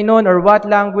Hiligaynon or what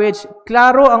language.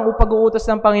 Klaro ang pag-uutos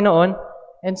ng Panginoon.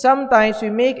 And sometimes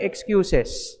we make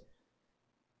excuses.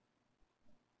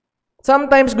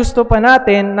 Sometimes gusto pa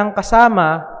natin ng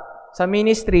kasama sa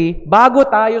ministry bago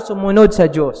tayo sumunod sa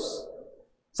Diyos.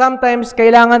 Sometimes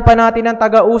kailangan pa natin ng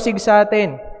taga-usig sa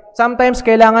atin. Sometimes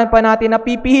kailangan pa natin na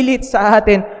pipilit sa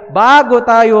atin bago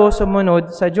tayo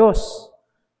sumunod sa Diyos.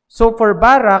 So for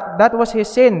Barak, that was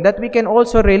his sin that we can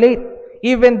also relate.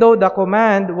 Even though the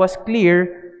command was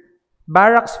clear,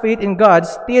 Barak's faith in God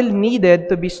still needed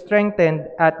to be strengthened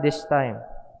at this time.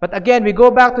 But again, we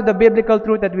go back to the biblical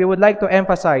truth that we would like to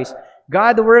emphasize.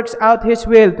 God works out His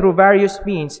will through various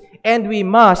means, and we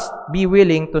must be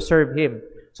willing to serve Him.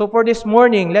 So for this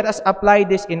morning, let us apply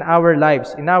this in our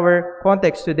lives, in our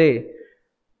context today.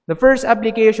 The first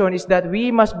application is that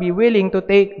we must be willing to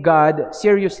take God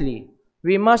seriously.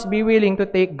 We must be willing to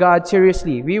take God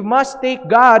seriously. We must take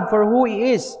God for who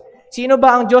He is. Sino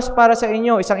ba ang Diyos para sa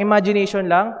inyo? Isang imagination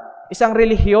lang? Isang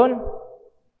relihiyon?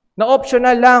 Na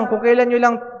optional lang, kung kailan nyo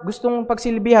lang gustong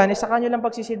pagsilbihan, saka nyo lang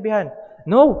pagsisilbihan.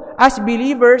 No. As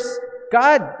believers,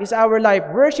 God is our life.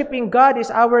 Worshiping God is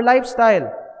our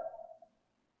lifestyle.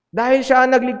 Dahil siya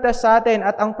ang nagligtas sa atin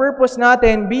at ang purpose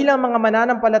natin bilang mga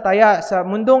mananampalataya sa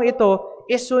mundong ito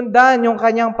is sundan yung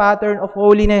kanyang pattern of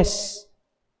holiness.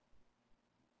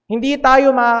 Hindi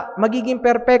tayo magiging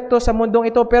perpekto sa mundong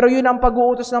ito, pero yun ang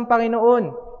pag-uutos ng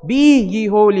Panginoon. Be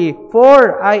ye holy,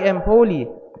 for I am holy.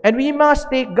 And we must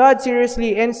take God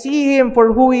seriously and see Him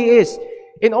for who He is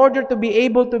in order to be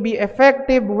able to be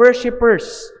effective worshipers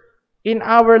in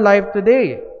our life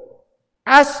today.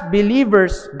 As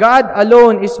believers, God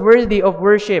alone is worthy of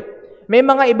worship. May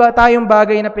mga iba tayong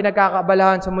bagay na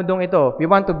pinagkakaabalahan sa mundong ito. We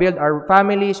want to build our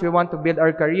families, we want to build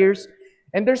our careers,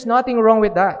 and there's nothing wrong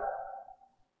with that.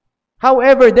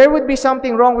 However, there would be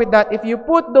something wrong with that if you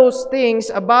put those things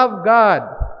above God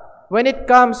when it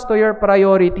comes to your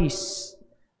priorities.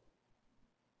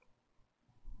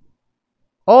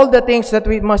 All the things that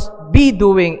we must be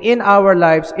doing in our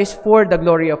lives is for the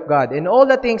glory of God. And all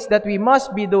the things that we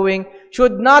must be doing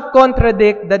should not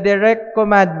contradict the direct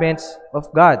commandments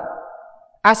of God.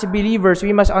 As believers,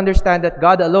 we must understand that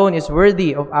God alone is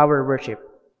worthy of our worship.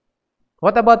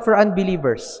 What about for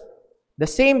unbelievers? The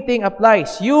same thing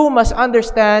applies. You must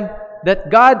understand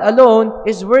that God alone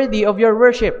is worthy of your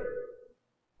worship.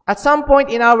 At some point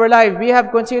in our life, we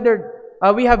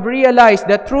have realized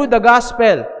that through the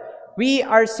gospel, we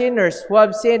are sinners who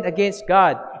have sinned against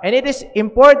God. And it is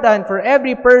important for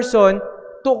every person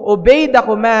to obey the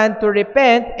command to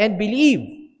repent and believe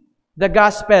the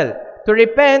gospel. To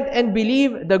repent and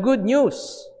believe the good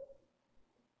news.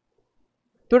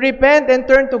 To repent and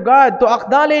turn to God. To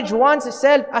acknowledge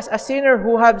oneself as a sinner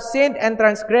who have sinned and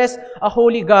transgressed a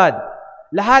holy God.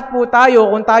 Lahat po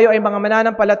tayo, kung tayo ay mga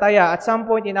mananampalataya, at some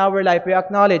point in our life, we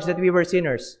acknowledge that we were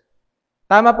sinners.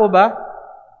 Tama po ba?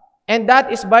 And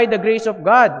that is by the grace of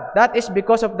God. That is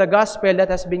because of the gospel that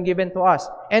has been given to us.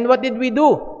 And what did we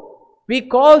do? We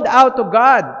called out to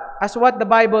God, as what the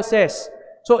Bible says.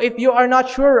 So if you are not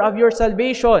sure of your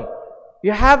salvation,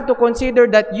 you have to consider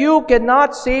that you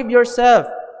cannot save yourself.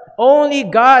 Only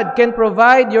God can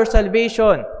provide your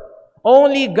salvation.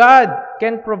 Only God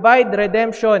can provide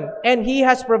redemption. And He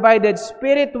has provided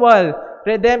spiritual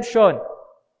redemption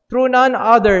through none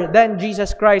other than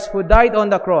Jesus Christ, who died on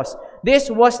the cross.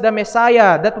 This was the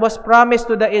Messiah that was promised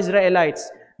to the Israelites.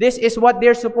 This is what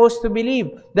they're supposed to believe,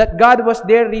 that God was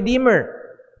their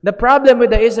Redeemer. The problem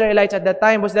with the Israelites at that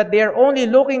time was that they are only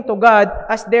looking to God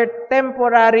as their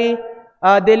temporary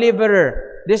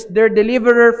deliverer. Their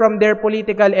deliverer from their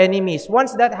political enemies.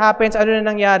 Once that happens, ano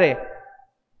na nangyari?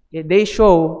 They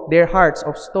show their hearts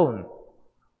of stone.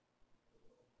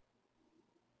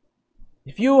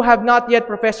 If you have not yet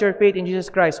professed your faith in Jesus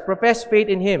Christ, profess faith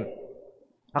in Him.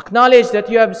 Acknowledge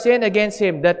that you have sinned against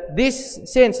Him, that these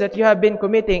sins that you have been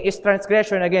committing is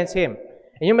transgression against Him.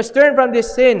 And you must turn from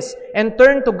these sins and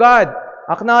turn to God.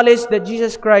 Acknowledge that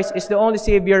Jesus Christ is the only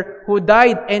Savior who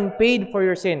died and paid for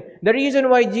your sin. The reason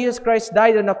why Jesus Christ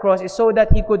died on the cross is so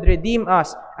that He could redeem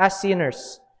us as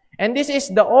sinners. And this is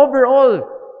the overall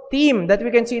theme that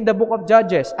we can see in the book of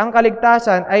Judges. Ang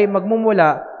kaligtasan ay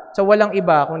magmumula sa walang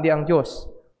iba kundi ang Diyos.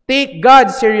 Take God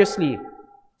seriously,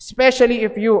 especially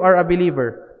if you are a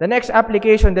believer. the next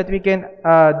application that we can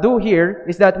do here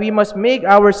is that we must make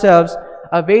ourselves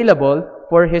available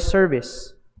for His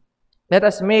service. Let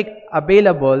us make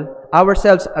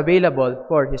ourselves available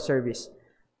for His service.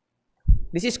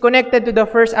 This is connected to the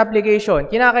first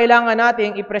application. Kinakailangan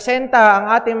nating ipresenta ang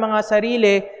ating mga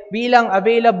sarili bilang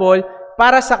available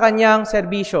para sa Kanyang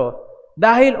serbisyo.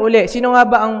 Dahil uli, sino nga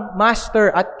ba ang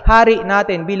master at hari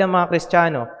natin bilang mga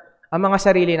Kristiyano? Ang mga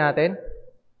sarili natin?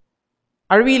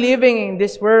 Are we living in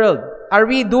this world? Are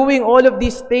we doing all of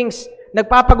these things?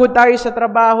 Nagpapagod tayo sa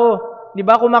trabaho. Di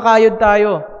ba kumakayod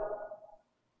tayo?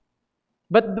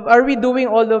 But are we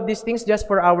doing all of these things just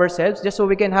for ourselves? Just so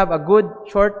we can have a good,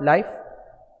 short life?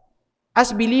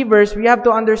 As believers, we have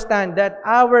to understand that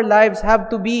our lives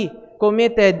have to be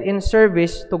committed in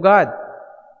service to God.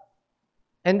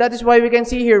 And that is why we can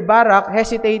see here, Barak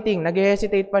hesitating.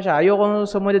 Nag-hesitate pa siya. Ayokong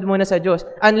sumunod muna sa Diyos.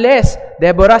 Unless,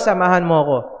 Deborah, samahan mo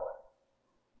ko.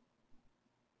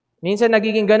 Minsan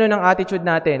nagiging ganun ang attitude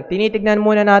natin. Tinitignan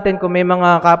muna natin kung may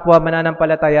mga kapwa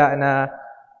mananampalataya na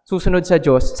susunod sa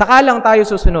Diyos. Saka lang tayo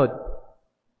susunod.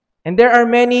 And there are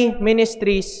many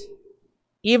ministries,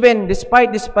 even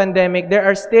despite this pandemic, there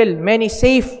are still many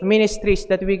safe ministries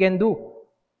that we can do.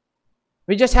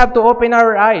 We just have to open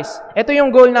our eyes. Ito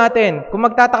yung goal natin. Kung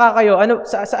magtataka kayo,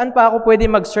 saan pa ako pwede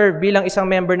mag-serve bilang isang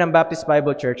member ng Baptist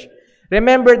Bible Church?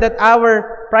 Remember that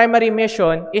our primary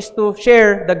mission is to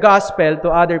share the gospel to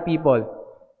other people.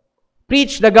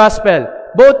 Preach the gospel,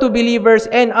 both to believers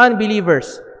and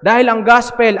unbelievers. Dahil ang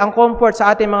gospel, ang comfort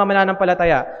sa ating mga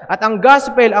mananampalataya. At ang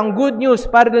gospel, ang good news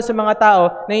para dun sa mga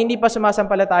tao na hindi pa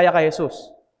sumasampalataya kay Jesus.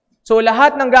 So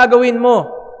lahat ng gagawin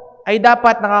mo ay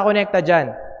dapat nakakonekta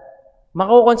dyan.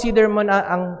 Mako-consider mo na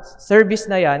ang service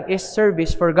na yan is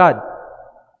service for God.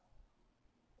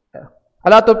 A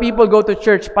lot of people go to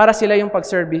church para sila yung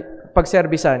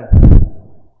pagserbisan.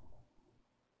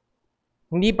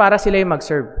 Hindi para sila yung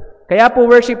mag-serve. Kaya po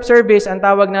worship service ang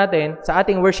tawag natin sa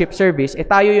ating worship service,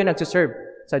 tayo yung nagsuserve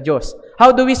sa Diyos.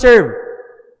 How do we serve?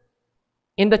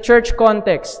 In the church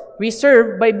context, we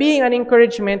serve by being an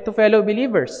encouragement to fellow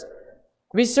believers.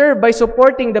 We serve by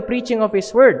supporting the preaching of His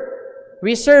Word.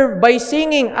 We serve by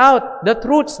singing out the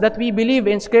truths that we believe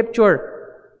in Scripture,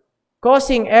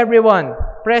 causing everyone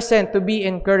present to be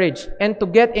encouraged and to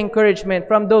get encouragement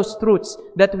from those truths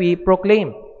that we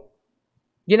proclaim.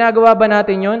 Ginagawa ba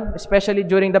natin yun? Especially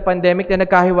during the pandemic na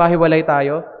nagkahiwa-hiwalay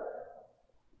tayo?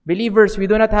 Believers, we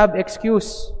do not have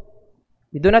excuse.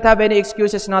 We do not have any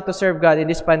excuses not to serve God in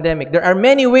this pandemic. There are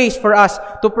many ways for us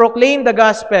to proclaim the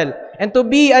gospel and to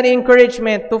be an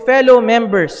encouragement to fellow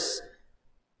members.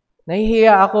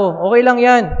 Nahihiya ako. Okay lang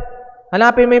yan.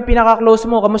 Hanapin mo yung pinaka-close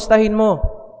mo, kamustahin mo.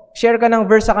 Share ka ng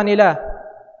verse sa kanila.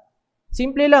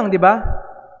 Simple lang, di ba?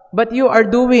 But you are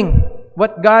doing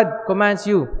what God commands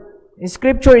you. In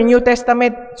Scripture, in New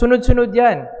Testament, sunod-sunod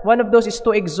yan. One of those is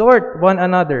to exhort one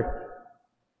another.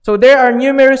 So there are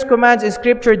numerous commands in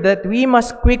Scripture that we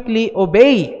must quickly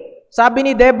obey.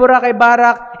 Sabi ni Deborah kay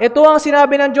Barak, ito ang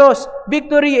sinabi ng Diyos,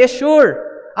 victory is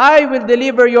sure. I will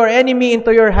deliver your enemy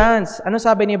into your hands. Ano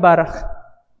sabi ni Barak?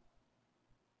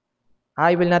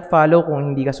 I will not follow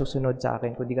kung hindi ka susunod sa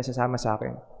akin, kung hindi ka sasama sa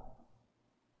akin.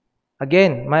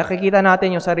 Again, makikita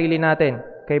natin yung sarili natin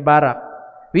kay Barak.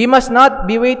 We must not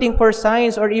be waiting for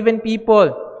signs or even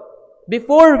people.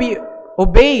 Before we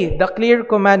obey the clear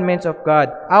commandments of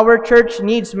God, our church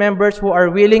needs members who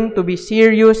are willing to be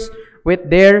serious with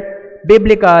their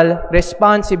biblical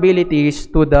responsibilities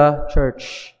to the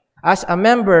church. As a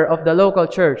member of the local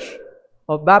church,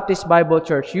 of Baptist Bible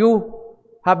Church, you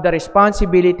have the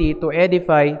responsibility to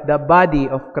edify the body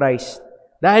of Christ.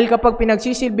 Dahil kapag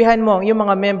pinagsisilbihan mo ang iyong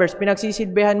mga members,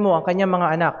 pinagsisilbihan mo ang kanyang mga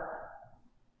anak.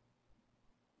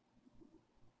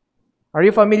 Are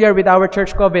you familiar with our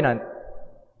church covenant?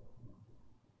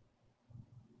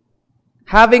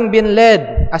 Having been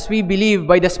led, as we believe,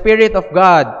 by the Spirit of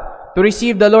God to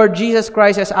receive the Lord Jesus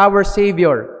Christ as our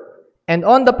Savior, and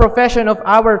on the profession of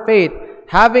our faith,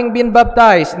 having been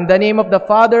baptized in the name of the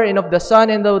Father and of the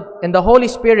Son and the Holy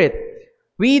Spirit,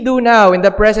 we do now in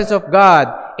the presence of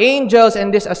God, angels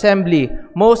and this assembly,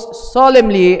 most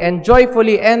solemnly and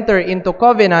joyfully enter into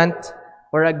covenant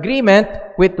or agreement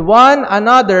with one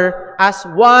another as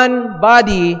one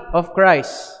body of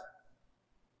Christ.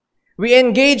 We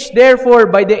engage, therefore,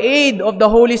 by the aid of the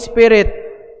Holy Spirit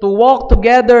to walk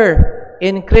together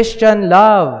in Christian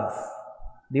love.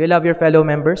 Do you love your fellow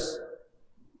members?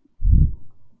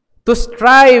 To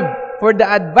strive for the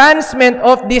advancement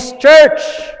of this church.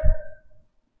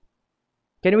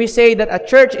 Can we say that a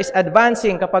church is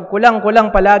advancing kapag kulang-kulang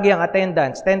palagi ang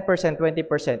attendance, 10%,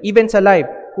 20%, even sa live,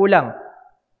 kulang.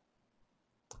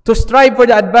 to strive for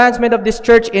the advancement of this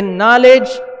church in knowledge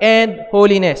and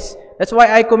holiness. That's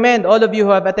why I commend all of you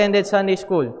who have attended Sunday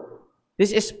school.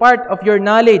 This is part of your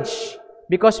knowledge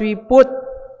because we put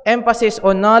emphasis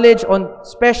on knowledge on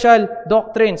special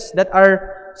doctrines that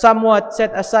are somewhat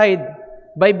set aside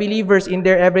by believers in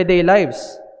their everyday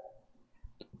lives.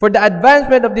 For the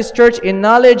advancement of this church in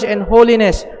knowledge and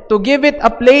holiness, to give it a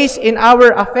place in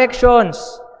our affections.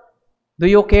 Do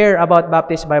you care about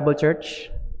Baptist Bible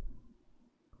Church?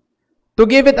 To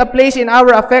give it a place in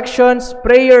our affections,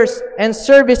 prayers, and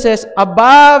services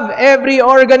above every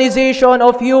organization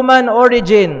of human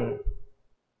origin.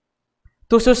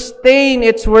 To sustain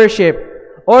its worship,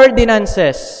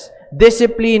 ordinances,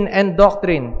 discipline, and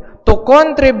doctrine. To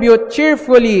contribute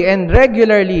cheerfully and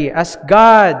regularly as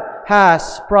God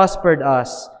has prospered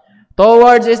us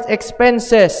towards its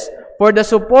expenses for the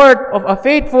support of a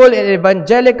faithful and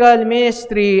evangelical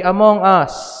ministry among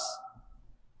us.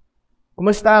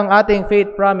 Kumusta ang ating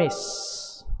faith promise?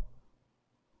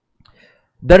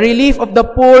 The relief of the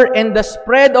poor and the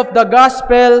spread of the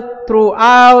gospel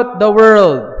throughout the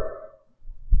world.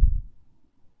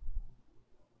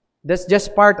 That's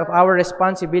just part of our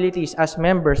responsibilities as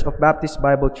members of Baptist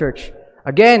Bible Church.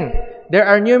 Again, there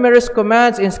are numerous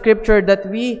commands in Scripture that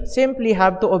we simply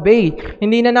have to obey.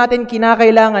 Hindi na natin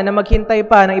kinakailangan na maghintay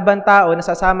pa ng ibang tao na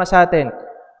sasama sa atin.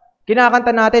 Kinakanta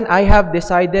natin, I have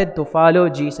decided to follow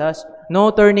Jesus.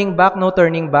 No turning back, no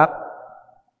turning back.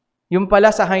 Yung pala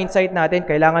sa hindsight natin,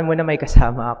 kailangan mo na may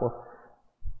kasama ako.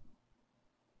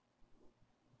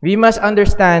 We must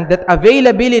understand that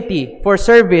availability for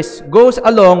service goes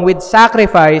along with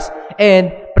sacrifice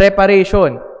and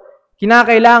preparation.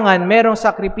 Kinakailangan merong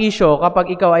sakripisyo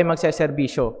kapag ikaw ay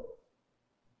magseserbisyo.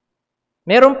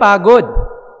 Merong pagod.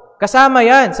 Kasama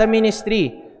yan sa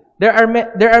ministry. There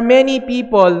are many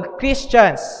people,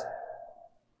 Christians,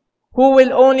 who will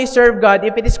only serve God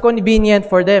if it is convenient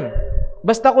for them.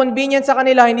 Basta convenient sa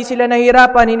kanila, hindi sila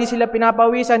nahirapan, hindi sila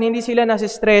pinapawisan, hindi sila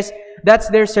nasistress, that's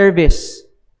their service.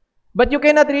 But you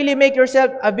cannot really make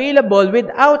yourself available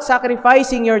without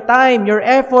sacrificing your time, your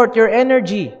effort, your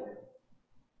energy.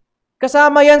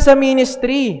 Kasama yan sa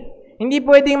ministry. Hindi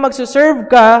pwedeng magsuserve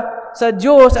ka sa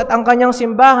Diyos at ang kanyang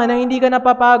simbahan na hindi ka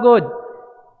napapagod.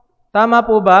 Tama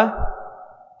po ba?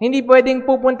 Hindi pwedeng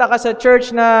pupunta ka sa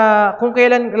church na kung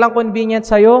kailan lang convenient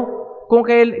sa'yo.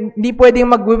 Hindi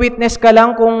pwedeng mag-witness ka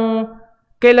lang kung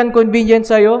kailan convenient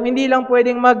sa'yo. Hindi lang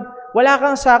pwedeng wala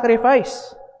kang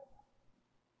sacrifice.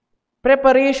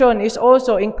 Preparation is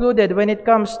also included when it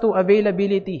comes to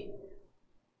availability.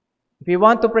 If we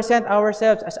want to present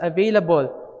ourselves as available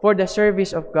for the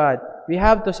service of God, we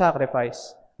have to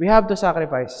sacrifice. We have to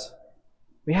sacrifice.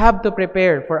 We have to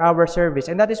prepare for our service.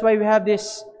 And that is why we have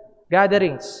these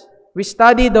gatherings. We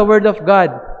study the Word of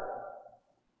God.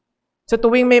 Sa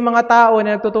tuwing may mga tao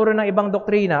na nagtuturo ng ibang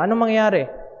doktrina, anong mangyayari?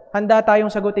 Handa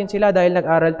tayong sagutin sila dahil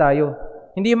nag-aral tayo.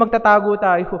 Hindi magtatago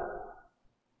tayo.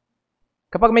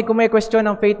 Kapag may question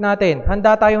ng faith natin,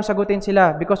 handa tayong sagutin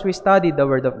sila because we studied the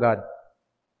Word of God.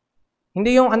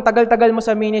 Hindi yung ang tagal-tagal mo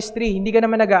sa ministry, hindi ka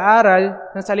naman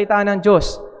nag-aaral ng salita ng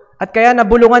Diyos. At kaya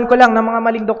nabulungan ko lang ng mga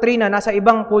maling doktrina, nasa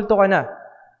ibang kulto ka na.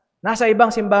 Nasa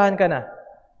ibang simbahan ka na.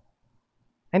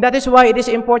 And that is why it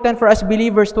is important for us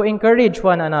believers to encourage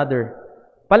one another.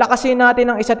 Palakasin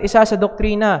natin ang isa't isa sa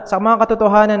doktrina, sa mga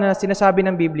katotohanan na sinasabi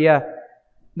ng Biblia.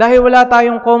 Dahil wala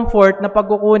tayong comfort na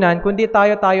pagkukunan, kundi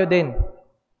tayo din.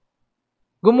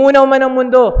 Gumunaw man ang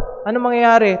mundo, ano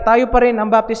mangyayari? Tayo pa rin ang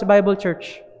Baptist Bible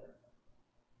Church.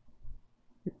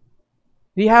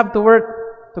 We have to work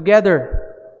together,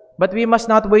 but we must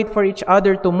not wait for each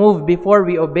other to move before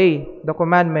we obey the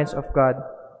commandments of God.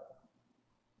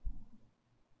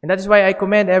 And that is why I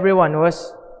commend everyone who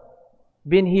has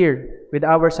been here with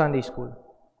our Sunday school.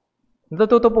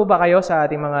 Natututo po ba kayo sa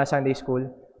ating mga Sunday school?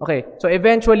 Okay, so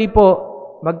eventually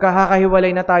po,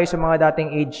 magkakahiwalay na tayo sa mga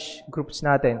dating age groups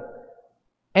natin.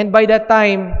 And by that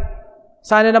time,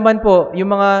 sana naman po,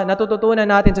 yung mga natututunan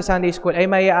natin sa Sunday School ay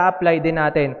may a-apply din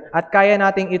natin at kaya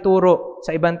nating ituro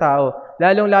sa ibang tao.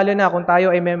 Lalong-lalo na kung tayo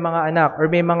ay may mga anak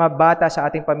or may mga bata sa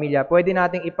ating pamilya, pwede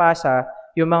nating ipasa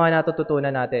yung mga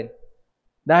natututunan natin.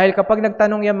 Dahil kapag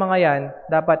nagtanong yung mga yan,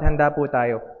 dapat handa po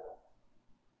tayo.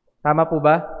 Tama po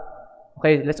ba?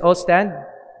 Okay, let's all stand.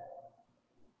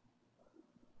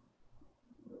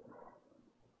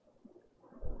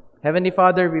 Heavenly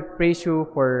Father, we praise you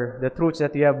for the truths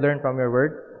that we have learned from your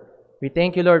word. We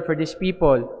thank you, Lord, for these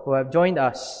people who have joined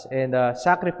us and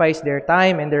sacrificed their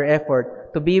time and their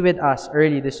effort to be with us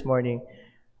early this morning.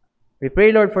 We pray,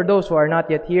 Lord, for those who are not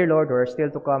yet here, Lord, or are still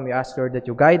to come. We ask, Lord, that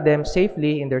you guide them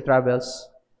safely in their travels.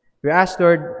 We ask,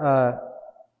 Lord,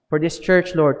 for this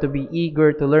church, Lord, to be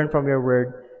eager to learn from your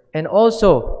word. and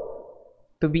also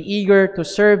to be eager to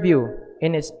serve you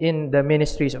in the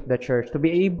ministries of the church, to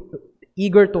be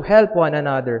eager to help one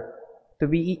another, to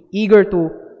be eager to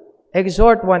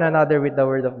exhort one another with the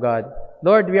Word of God.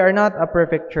 Lord, we are not a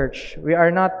perfect church. We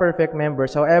are not perfect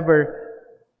members. However,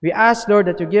 we ask, Lord,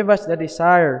 that you give us the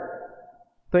desire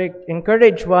to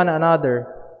encourage one another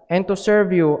and to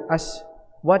serve you as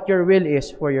what your will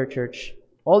is for your church.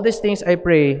 All these things I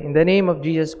pray in the name of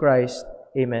Jesus Christ.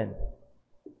 Amen.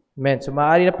 Amen. So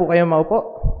maaari na po kayo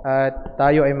maupo at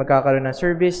tayo ay magkakaroon ng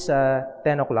service sa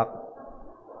 10 o'clock.